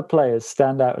 Which other players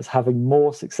stand out as having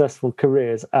more successful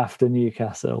careers after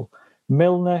Newcastle?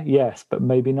 Milner, yes, but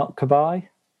maybe not Cabaye."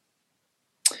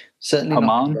 Certainly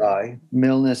not Cabaye.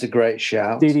 Milner's a great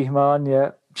shout. Didi Hamann,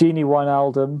 yeah. Gini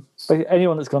Wijnaldum.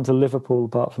 Anyone that's gone to Liverpool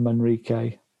apart from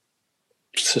Enrique.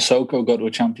 Sissoko got to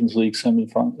a Champions League League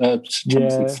final.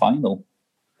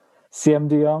 CM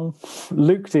de Jong.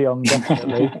 Luke de Jong,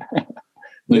 definitely.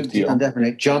 Luke de Jong,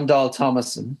 definitely. John Dahl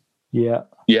Thomason. Yeah.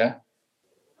 Yeah.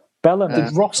 Bellamy,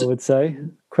 I would say.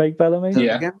 Craig Bellamy?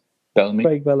 Yeah. Bellamy.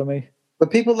 Craig Bellamy. But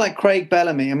people like Craig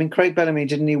Bellamy, Craig Bellamy,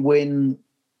 didn't he win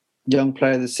Young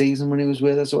Player of the Season when he was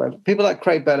with us? Or whatever? People like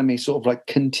Craig Bellamy sort of like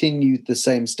continued the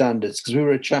same standards because we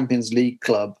were a Champions League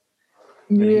club.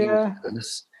 Yeah.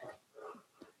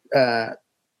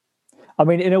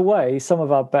 In a way, some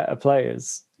of our better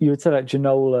players, you would say like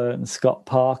Ginola and Scott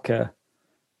Parker,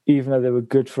 even though they were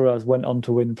good for us, went on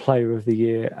to win Player of the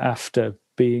Year after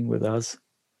being with us.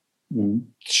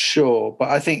 Sure, but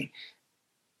I think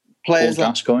players Paul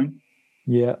Gascoigne.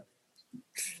 Yeah.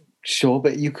 Sure,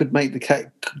 but you could make the case.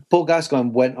 Paul Gascoigne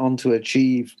went on to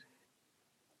achieve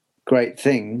great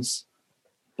things,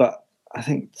 but I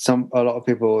think a lot of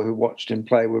people who watched him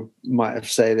play might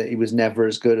have said that he was never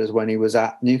as good as when he was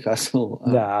at Newcastle.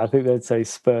 I think they'd say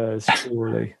Spurs,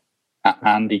 surely.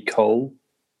 Andy Cole.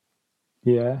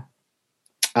 Yeah.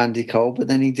 Andy Cole, but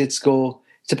then he did score.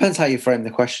 It depends how you frame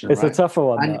the question. It's right? a tougher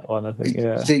one, that one, I think.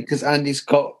 Yeah. See, because Andy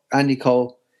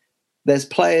Cole. There's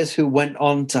players who went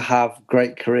on to have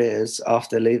great careers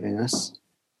after leaving us.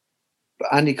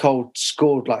 But Andy Cole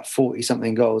scored like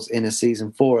 40-something goals in a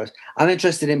season for us. I'm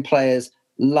interested in players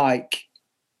like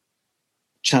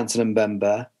Chancellor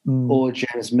Mbemba or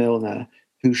James Milner,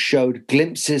 who showed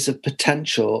glimpses of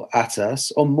potential at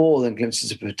us, or more than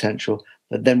glimpses of potential,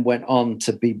 but then went on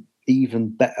to be even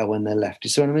better when they left. You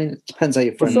see what I mean? It depends how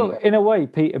you frame it. In a way,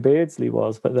 Peter Beardsley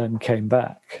was, but then came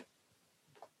back.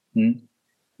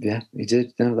 Yeah, he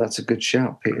did. No, that's a good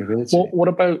shout, Peter Beardsley. What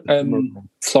about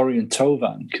Florian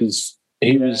Thauvin? Because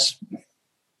he was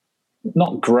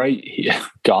not great here,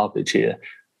 garbage here,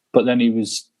 but then he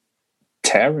was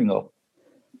tearing up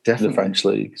the French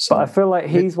league. So but I feel like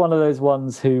he's one of those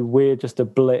ones who we're just a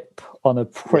blip on a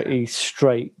pretty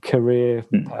straight career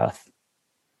path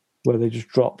where they just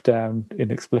drop down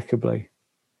inexplicably.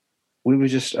 We were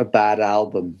just a bad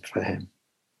album for him.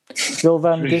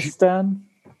 Sylvain Distin?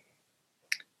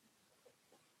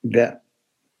 Yeah.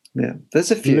 There's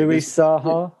a few. Louis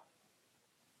Saha?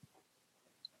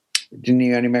 Didn't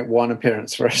he only make one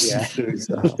appearance for us? Yeah,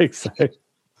 I think so.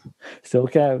 Still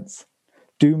counts.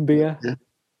 Doumbia? Yeah.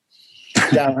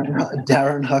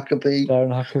 Darren Huckabee.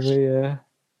 Darren Huckabee, yeah.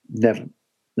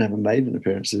 Never made an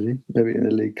appearance, did he? Maybe in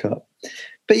the League Cup.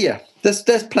 But yeah, there's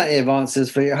plenty of answers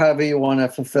for you, however you want to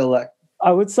fulfill that.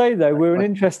 I would say, though, we're an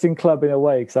interesting club in a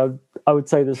way, because I would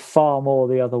say there's far more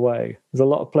the other way. There's a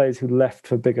lot of players who left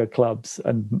for bigger clubs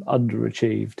and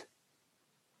underachieved.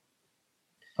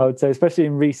 I would say, especially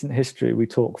in recent history, we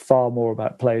talk far more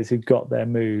about players who got their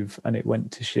move and it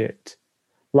went to shit,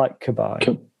 like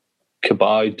Cabaye.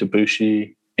 Cabaye,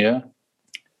 Debuchy, yeah.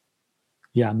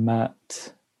 Jan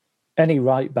Matt. Any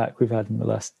right back we've had in the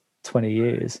last 20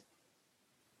 years.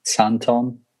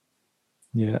 Santon.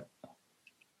 Yeah.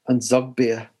 And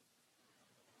Zogbia.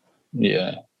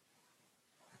 Yeah.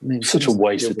 I mean, such a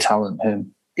waste of talent,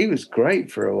 him. He was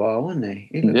great for a while, wasn't he?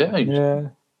 Yeah.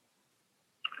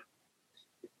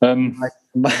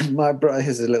 My brother,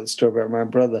 here's a little story about my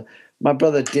brother. My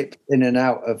brother dipped in and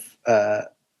out of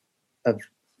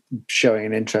showing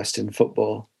an interest in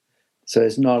football. So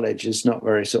his knowledge is not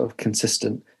very sort of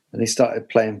consistent. And he started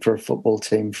playing for a football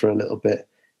team for a little bit.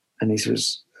 And they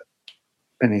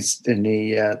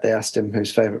asked him who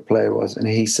his favourite player was, and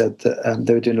he said that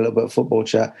they were doing a little bit of football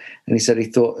chat, and he said he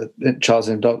thought that Charles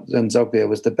Nzogbia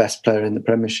was the best player in the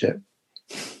Premiership.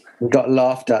 We got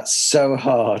laughed at so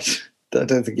hard that I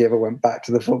don't think he ever went back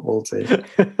to the football team.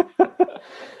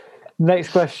 Next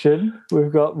question,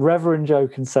 we've got Reverend Joe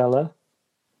Kinsella.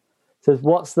 Says,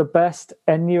 what's the best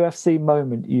NUFC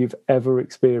moment you've ever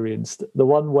experienced? The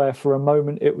one where for a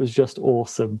moment it was just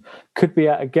awesome. Could be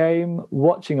at a game,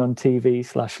 watching on TV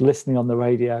 / listening on the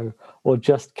radio, or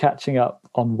just catching up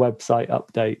on website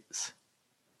updates.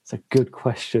 It's a good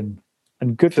question.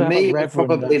 And good for to me, have Reverend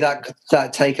probably that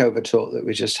takeover talk that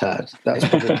we just had. That was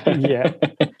probably yeah.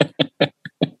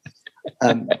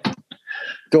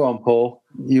 Go on, Paul.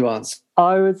 You answer.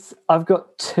 I've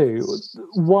got two.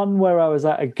 One where I was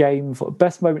at a game.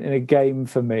 Best moment in a game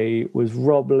for me was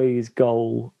Rob Lee's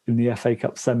goal in the FA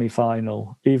Cup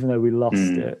semi-final, even though we lost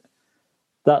it.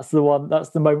 That's the one.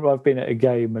 That's the moment where I've been at a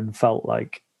game and felt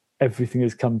like everything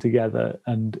has come together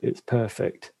and it's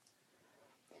perfect.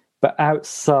 But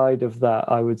outside of that,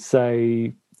 I would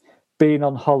say being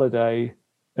on holiday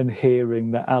and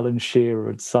hearing that Alan Shearer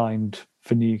had signed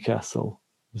for Newcastle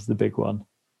was the big one.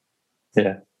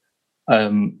 Yeah.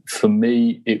 For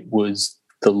me, it was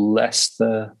the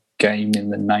Leicester game in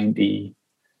the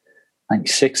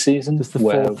 96 season. Just the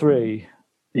 4-3.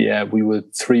 Yeah, we were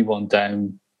 3-1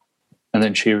 down, and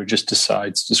then Shearer just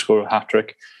decides to score a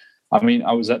hat-trick. I mean,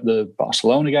 I was at the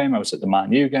Barcelona game, I was at the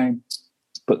Man U game,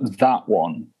 but that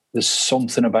one, there's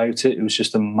something about it. It was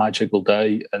just a magical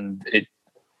day, and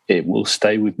it will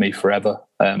stay with me forever.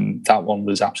 That one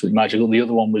was absolutely magical. The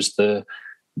other one was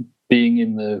being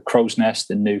in the Crow's Nest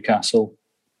in Newcastle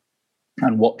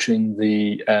and watching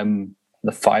the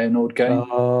Feyenoord game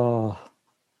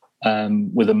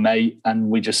with a mate, and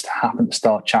we just happened to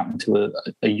start chatting to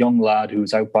a young lad who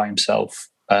was out by himself.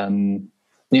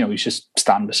 He's just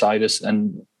standing beside us,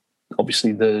 and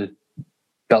obviously the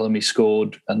Bellamy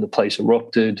scored and the place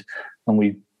erupted, and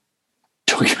we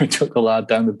took the lad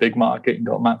down the big market and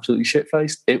got him absolutely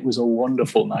shit-faced. It was a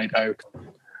wonderful night out.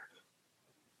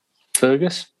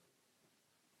 Fergus?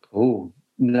 Oh,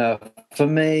 no. For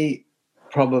me,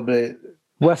 probably...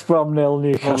 West Brom 0,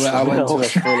 Newcastle. I went to a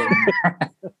Fulham.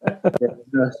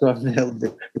 West Brom 0.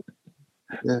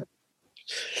 Yeah.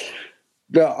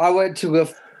 No, I went to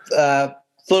a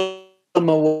Fulham them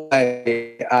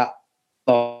away at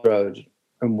Loftus Road,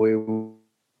 and we were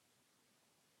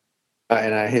not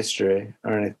in our history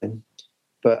or anything.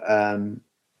 But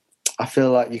I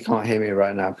feel like you can't hear me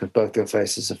right now because both your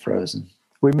faces are frozen.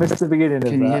 We missed the beginning of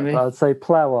Can you hear that. me? I'd say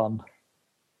plough on.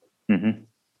 Mm-hmm.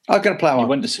 I'm going to plough on.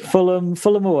 Went to,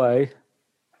 Fulham away.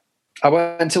 I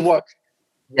went to watch.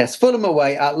 Yes, Fulham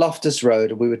away at Loftus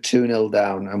Road. We were 2-0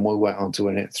 down, and we went on to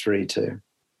win it 3-2.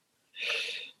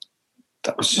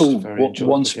 That was just a very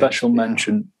enjoyable one game. special Yeah.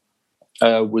 mention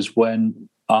was when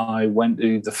I went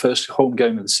to the first home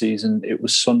game of the season. It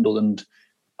was Sunderland.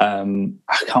 I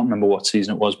can't remember what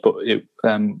season it was, but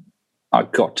I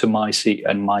got to my seat,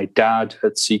 and my dad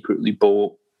had secretly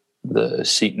bought the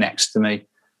seat next to me,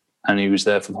 and he was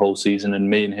there for the whole season. And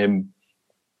me and him,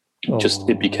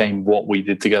 it became what we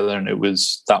did together, and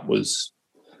that was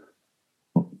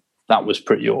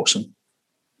pretty awesome.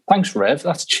 Thanks, Rev.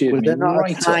 That's cheered Was me there not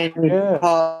right a tiny up.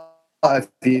 part of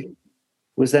you?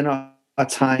 Was there not a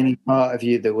tiny part of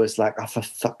you that was like, "Oh, for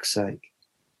fuck's sake"?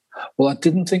 Well, I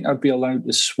didn't think I'd be allowed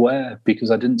to swear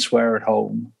because I didn't swear at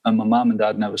home, and my mum and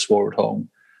dad never swore at home.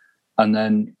 And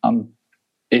then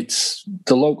it's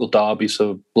the local derby,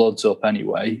 so blood's up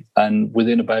anyway. And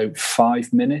within about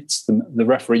 5 minutes, the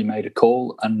referee made a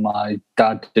call, and my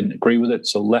dad didn't agree with it,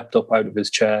 so leapt up out of his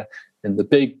chair in the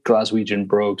big Glaswegian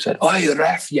brogue, said, "Oi,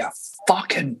 ref, you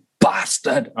fucking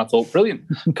bastard." And I thought, brilliant,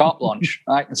 carte blanche.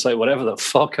 I can say whatever the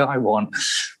fuck I want.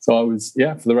 So I was,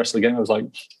 for the rest of the game, I was like,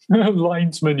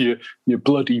 linesman, you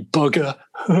bloody bugger.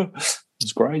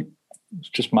 It's great. It's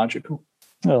just magical.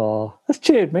 Oh, that's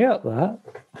cheered me up, that.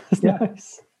 That's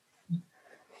nice.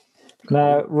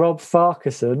 Now, Rob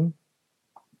Farquharson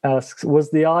asks,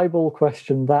 was the eyeball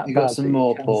question that You bad got some that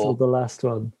more, you Paul? cancelled the last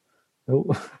one?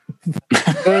 Oh.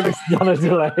 Ferguson's on a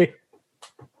delay.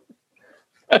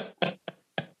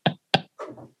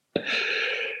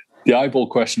 The eyeball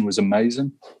question was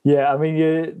amazing. Yeah, I mean,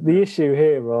 the issue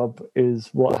here, Rob, is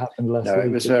what happened last week. No, it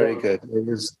was very good. It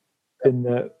was in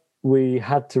that we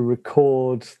had to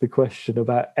record the question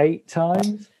about 8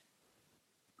 times.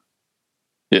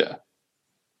 Yeah.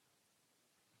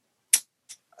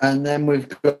 And then we've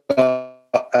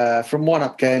got from One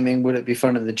Up Gaming, would it be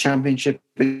fun in the Championship?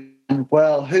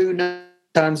 Well, who knows?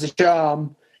 Time's a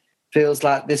charm. Feels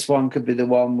like this one could be the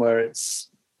one where it's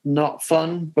not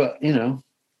fun, but,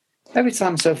 every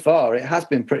time so far it has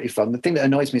been pretty fun. The thing that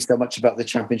annoys me so much about the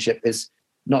Championship is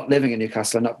not living in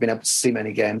Newcastle and not being able to see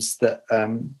many games, that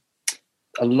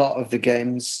a lot of the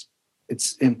games,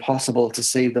 it's impossible to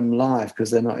see them live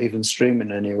because they're not even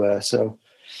streaming anywhere. So,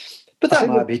 but that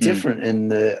might be different in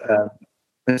the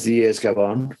as the years go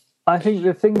on. I think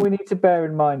the thing we need to bear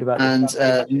in mind about the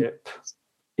Championship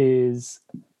is,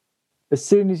 as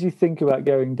soon as you think about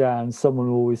going down, someone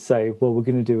will always say, well, we're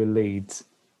going to do a Leeds.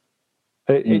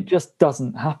 It just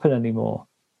doesn't happen anymore.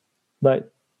 Like,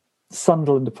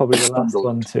 Sunderland are probably the last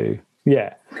one to.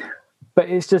 Yeah. But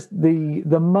it's just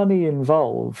the money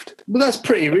involved. Well, that's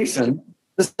pretty recent.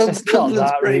 It's not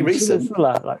that pretty recent. It's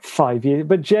like 5 years.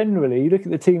 But generally, you look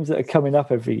at the teams that are coming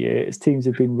up every year, it's teams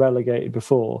that have been relegated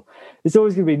before. It's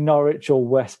always going to be Norwich or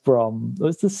West Brom.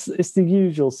 It's the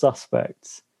usual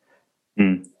suspects.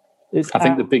 I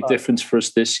think the big difference for us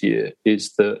this year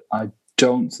is that I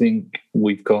don't think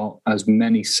we've got as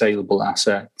many saleable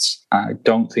assets. I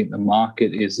don't think the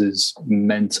market is as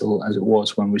mental as it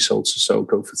was when we sold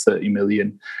Sissoko for 30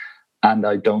 million. And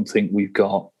I don't think we've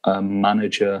got a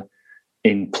manager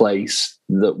in place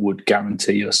that would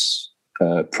guarantee us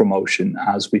promotion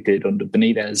as we did under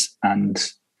Benitez. And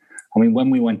I mean, when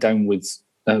we went down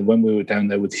when we were down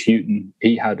there with Houghton,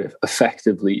 he had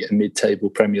effectively a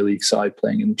mid-table Premier League side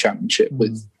playing in the Championship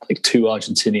with like 2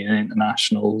 Argentinian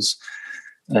internationals,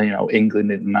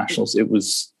 England internationals. It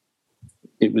was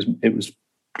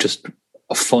just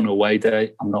a fun away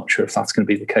day. I'm not sure if that's going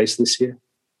to be the case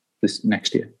this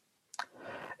next year.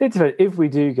 If we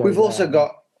do go, we've also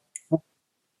got.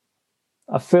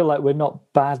 I feel like we're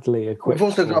not badly equipped. We've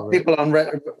also got people on.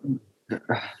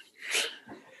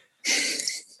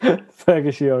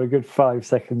 Fergus, you're a good 5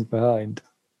 seconds behind.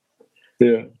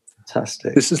 Yeah,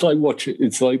 fantastic. This is like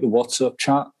it's like the WhatsApp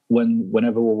chat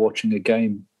whenever we're watching a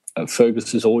game.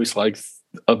 Fergus is always like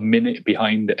a minute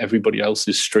behind everybody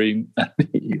else's stream, and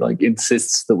he like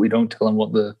insists that we don't tell him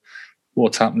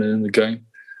what's happening in the game.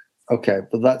 Okay,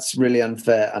 but that's really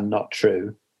unfair and not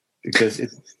true, because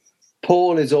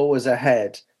Paul is always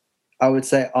ahead. I would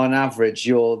say on average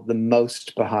you're the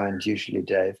most behind usually,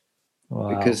 Dave.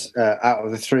 Wow. Because out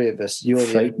of the 3 of us, you're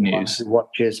the only one who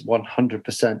watches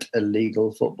 100%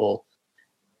 illegal football.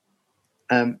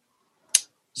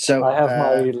 So I have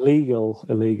my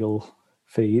illegal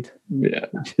feed. Yeah.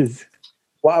 Which is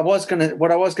what I was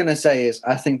gonna say is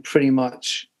I think pretty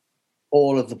much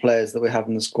all of the players that we have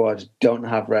in the squad don't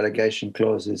have relegation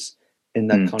clauses in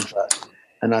their contract,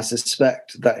 and I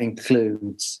suspect that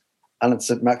includes Alan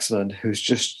St. Maximin, who's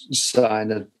just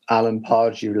signed an Alan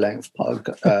Pardew length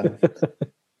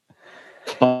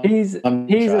He's a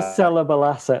sellable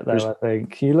asset, though. I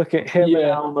think you look at him and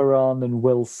Almiron and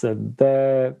Wilson.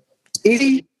 They're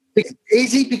easy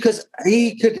because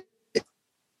he could.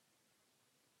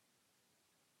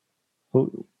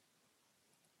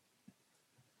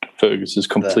 Fergus is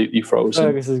completely frozen.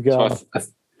 Fergus is gone. So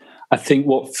I think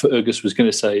what Fergus was going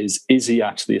to say is he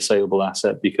actually a saleable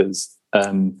asset because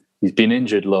he's been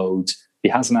injured loads. He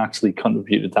hasn't actually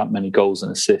contributed that many goals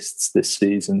and assists this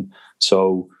season.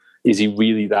 So is he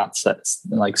really that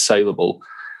saleable?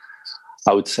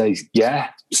 I would say,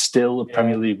 still the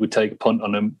Premier League would take a punt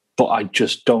on him, but I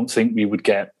just don't think we would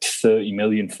get 30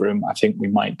 million for him. I think we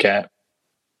might get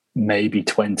maybe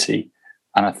 20.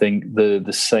 And I think the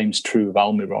same's true of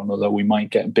Almiron, although we might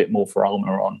get a bit more for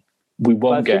Almiron. We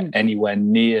won't get anywhere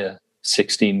near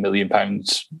 £16 million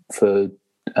for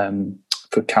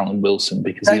Callum Wilson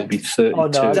because he'll be 32. Oh,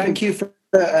 no, thank you for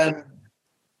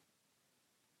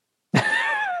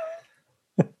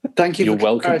thank you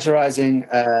for characterising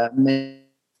me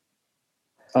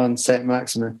on St.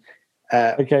 Maximin.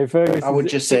 Okay, Fergus, I would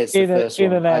just say it's the first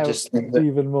one. And out I just think that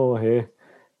even more here.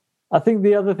 I think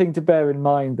the other thing to bear in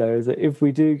mind, though, is that if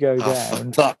we do go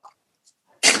down...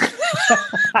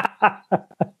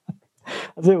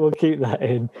 I think we'll keep that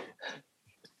in.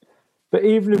 But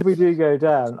even if we do go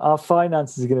down, our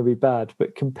finances are going to be bad.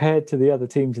 But compared to the other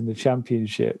teams in the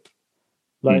Championship,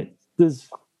 there's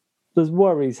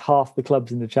worries half the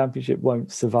clubs in the Championship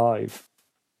won't survive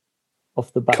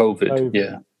off the back of COVID.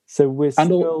 Yeah. So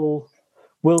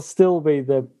we'll still be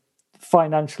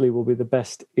financially will be the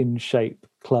best in shape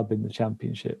club in the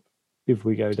Championship if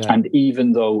we go down. And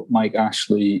even though Mike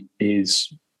Ashley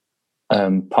is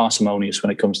parsimonious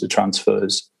when it comes to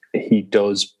transfers, he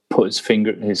does put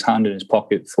his hand in his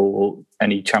pocket for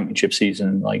any Championship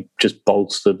season, like just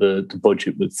bolster the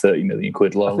budget with 30 million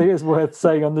quid loan. I think it's worth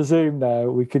saying on the Zoom now,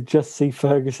 we could just see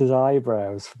Fergus's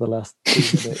eyebrows for the last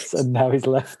 2 minutes and now he's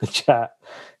left the chat.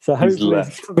 So hopefully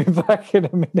he's coming back in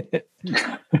a minute.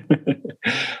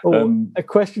 A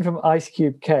question from Ice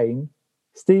Cube Kane.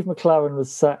 Steve McLaren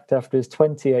was sacked after his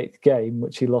 28th game,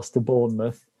 which he lost to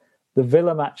Bournemouth. The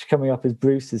Villa match coming up is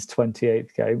Bruce's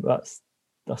 28th game. That's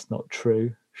not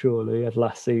true, surely. He had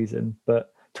last season,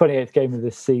 but 28th game of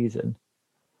this season.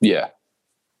 Yeah.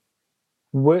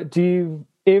 When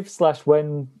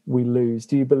we lose,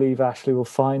 do you believe Ashley will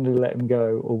finally let him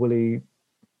go, or will he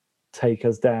take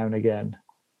us down again?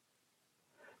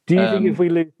 Do you think if we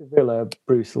lose to Villa,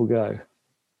 Bruce will go?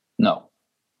 No.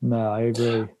 No, I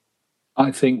agree.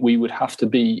 I think we would have to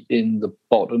be in the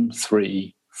bottom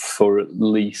 3 for at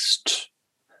least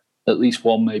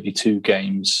one, maybe 2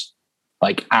 games,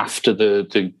 like after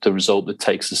the result that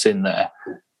takes us in there,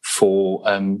 for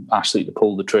Ashley to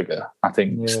pull the trigger. I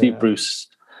think Steve Bruce,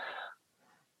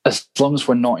 as long as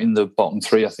we're not in the bottom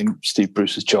 3, I think Steve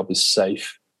Bruce's job is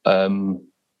safe,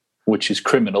 which is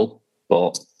criminal,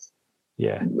 but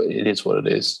it is what it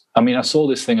is. I mean, I saw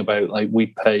this thing about we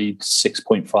paid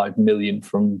 6.5 million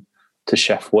to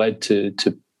Chef Wed to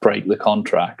break the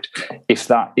contract. If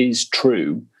that is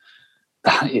true,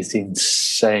 that is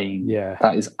insane. Yeah,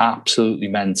 that is absolutely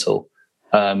mental.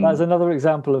 That's another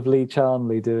example of Lee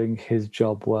Charnley doing his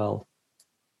job well.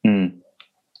 I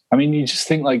mean, you just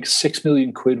think 6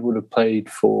 million quid would have paid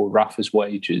for Rafa's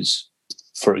wages,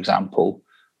 for example.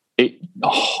 It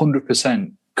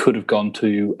 100% could have gone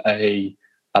to a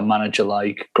manager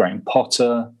like Graham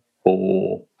Potter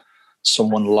or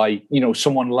someone like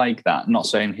that. Not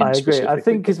saying him. I agree. Specifically. I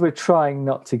think because we're trying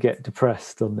not to get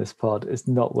depressed on this pod, it's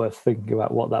not worth thinking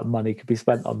about what that money could be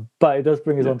spent on. But it does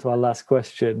bring us on to our last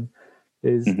question.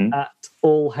 Is at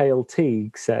All Hail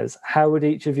Teague says, how would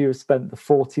each of you have spent the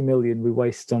 40 million we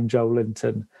wasted on Joe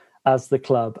Linton as the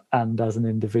club and as an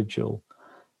individual?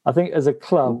 I think as a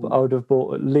club, I would have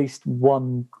bought at least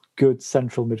one good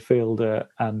central midfielder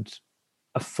and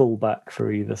a fullback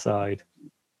for either side.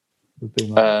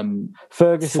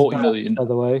 Fergus 40 is back, million. By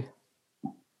the way.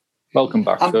 Welcome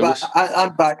back, Fergus.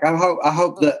 I'm back. I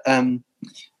hope that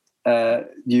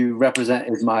you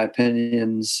represented my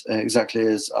opinions exactly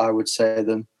as I would say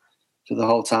them for the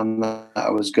whole time that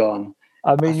I was gone.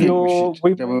 I mean,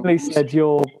 we mainly said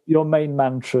your main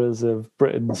mantras of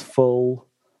Britain's full,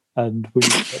 and we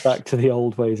get back to the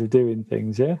old ways of doing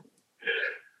things. Yeah.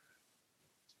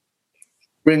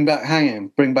 Bring back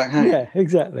hanging. Yeah,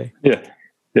 exactly. Yeah.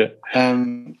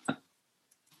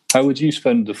 How would you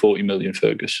spend the 40 million,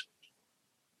 Fergus?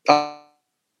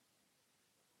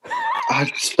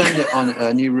 I'd spend it on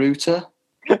a new router.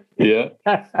 Yeah.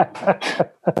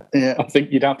 Yeah, I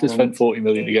think you'd have to spend 40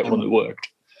 million to get one that worked.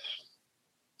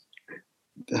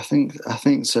 I think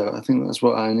so. I think that's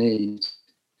what I need.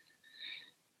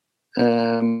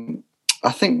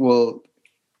 I think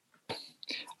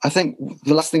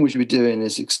the last thing we should be doing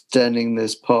is extending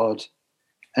this pod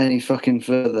any fucking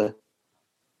further.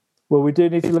 Well, we do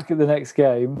need to look at the next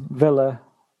game. Villa,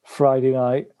 Friday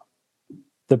night,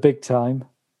 the big time.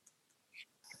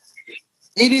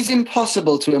 It is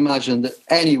impossible to imagine that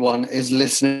anyone is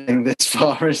listening this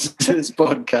far into this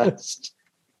podcast.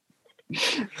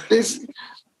 This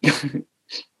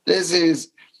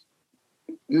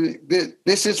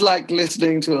is like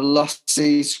listening to a lost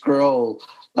sea scroll.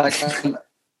 Like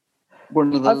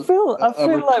one of the. I feel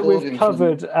like we've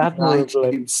covered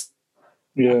admirably.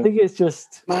 Yeah. I think it's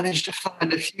just managed to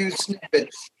find a few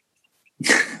snippets.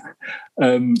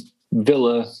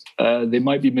 Villa, they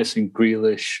might be missing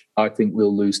Grealish. I think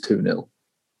we'll lose 2-0.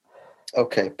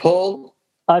 Okay, Paul.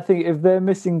 I think if they're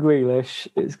missing Grealish,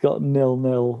 it's got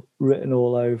 0-0 written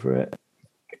all over it.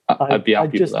 I'd be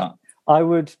happy with that. I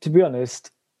would, to be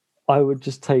honest, I would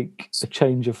just take a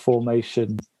change of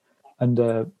formation and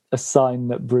a sign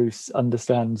that Bruce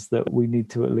understands that we need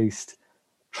to at least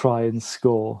try and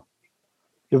score.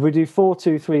 If we do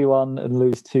 4-2-3-1 and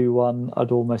lose 2-1,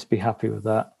 I'd almost be happy with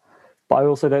that. But I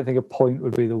also don't think a point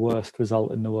would be the worst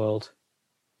result in the world.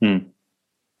 Yeah,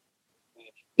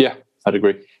 I'd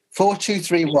agree.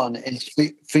 4-2-3-1 is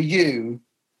for you.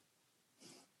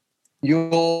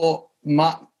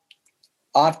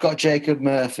 I've got Jacob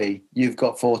Murphy. You've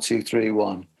got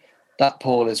 4-2-3-1. That,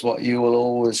 Paul, is what you will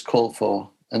always call for,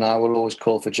 and I will always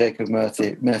call for Jacob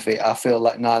Murphy. I feel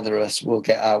like neither of us will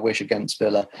get our wish against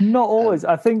Villa. Not always.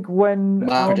 I think when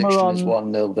my prediction is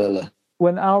 1-0 Villa.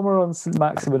 When Almiron, St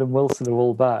Maximin and Wilson are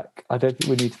all back, I don't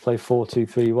think we need to play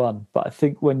 4-2-3-1. But I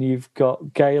think when you've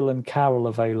got Gale and Carroll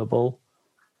available,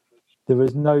 there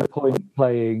is no point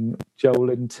playing Joe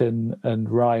Linton and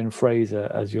Ryan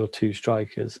Fraser as your two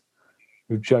strikers,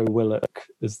 with Joe Willock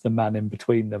as the man in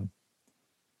between them.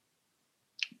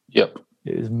 Yep.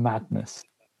 It is madness.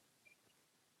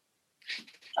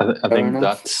 I think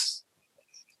that's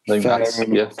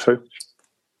true.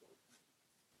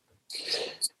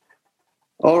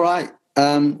 All right.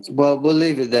 Well, we'll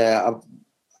leave it there.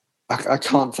 I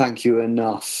can't thank you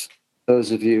enough.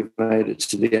 Those of you who made it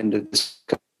to the end of this,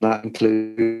 that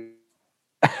includes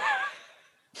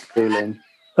Lynn.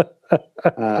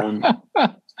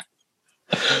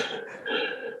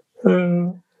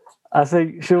 I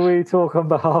think, shall we talk on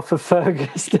behalf of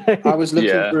Fergus? I was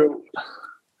looking through.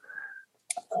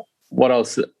 What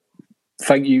else?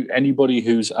 Thank you, anybody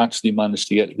who's actually managed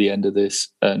to get to the end of this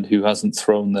and who hasn't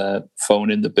thrown their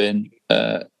phone in the bin.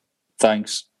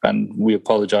 Thanks, and we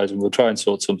apologise, and we'll try and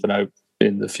sort something out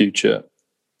in the future.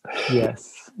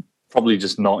 Yes. Probably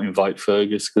just not invite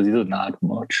Fergus because he doesn't add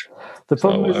much. The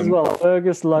problem is as well,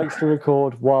 Fergus likes to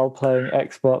record while playing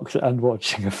Xbox and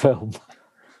watching a film,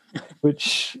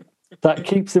 which that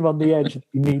keeps him on the edge that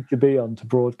you need to be on to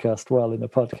broadcast well in a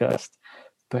podcast.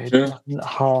 But it doesn't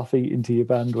half eat into your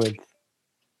bandwidth.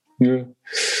 Yeah.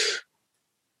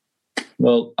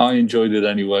 Well, I enjoyed it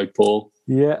anyway, Paul.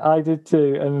 Yeah, I did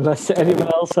too. Unless anyone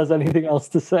else has anything else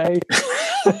to say,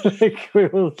 I think we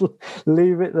will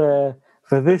leave it there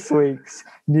for this week's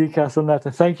Newcastle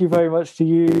Natter. Thank you very much to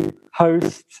you,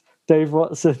 host Dave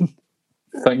Watson.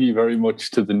 Thank you very much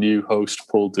to the new host,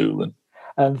 Paul Doolan.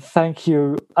 And thank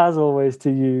you, as always, to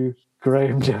you,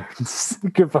 Graham Jones.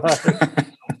 Goodbye.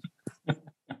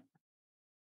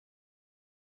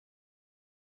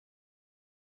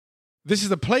 This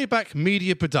is a Playback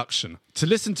Media production. To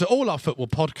listen to all our football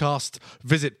podcasts,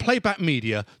 visit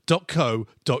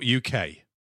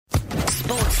playbackmedia.co.uk.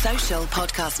 Sports Social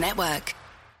Podcast Network.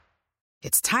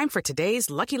 It's time for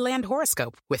today's Lucky Land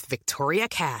horoscope with Victoria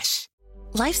Cash.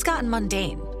 Life's gotten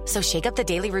mundane, so shake up the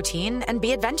daily routine and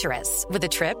be adventurous with a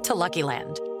trip to Lucky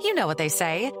Land. You know what they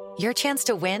say. Your chance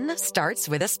to win starts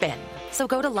with a spin. So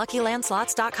go to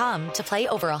LuckyLandSlots.com to play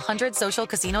over 100 social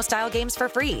casino-style games for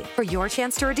free for your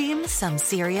chance to redeem some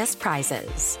serious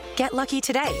prizes. Get lucky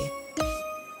today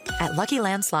at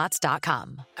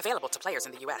LuckyLandSlots.com. Available to players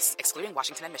in the U.S., excluding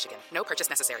Washington and Michigan. No purchase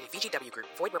necessary. VGW Group.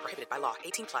 Void where prohibited by law.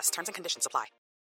 18+. Terms and conditions apply.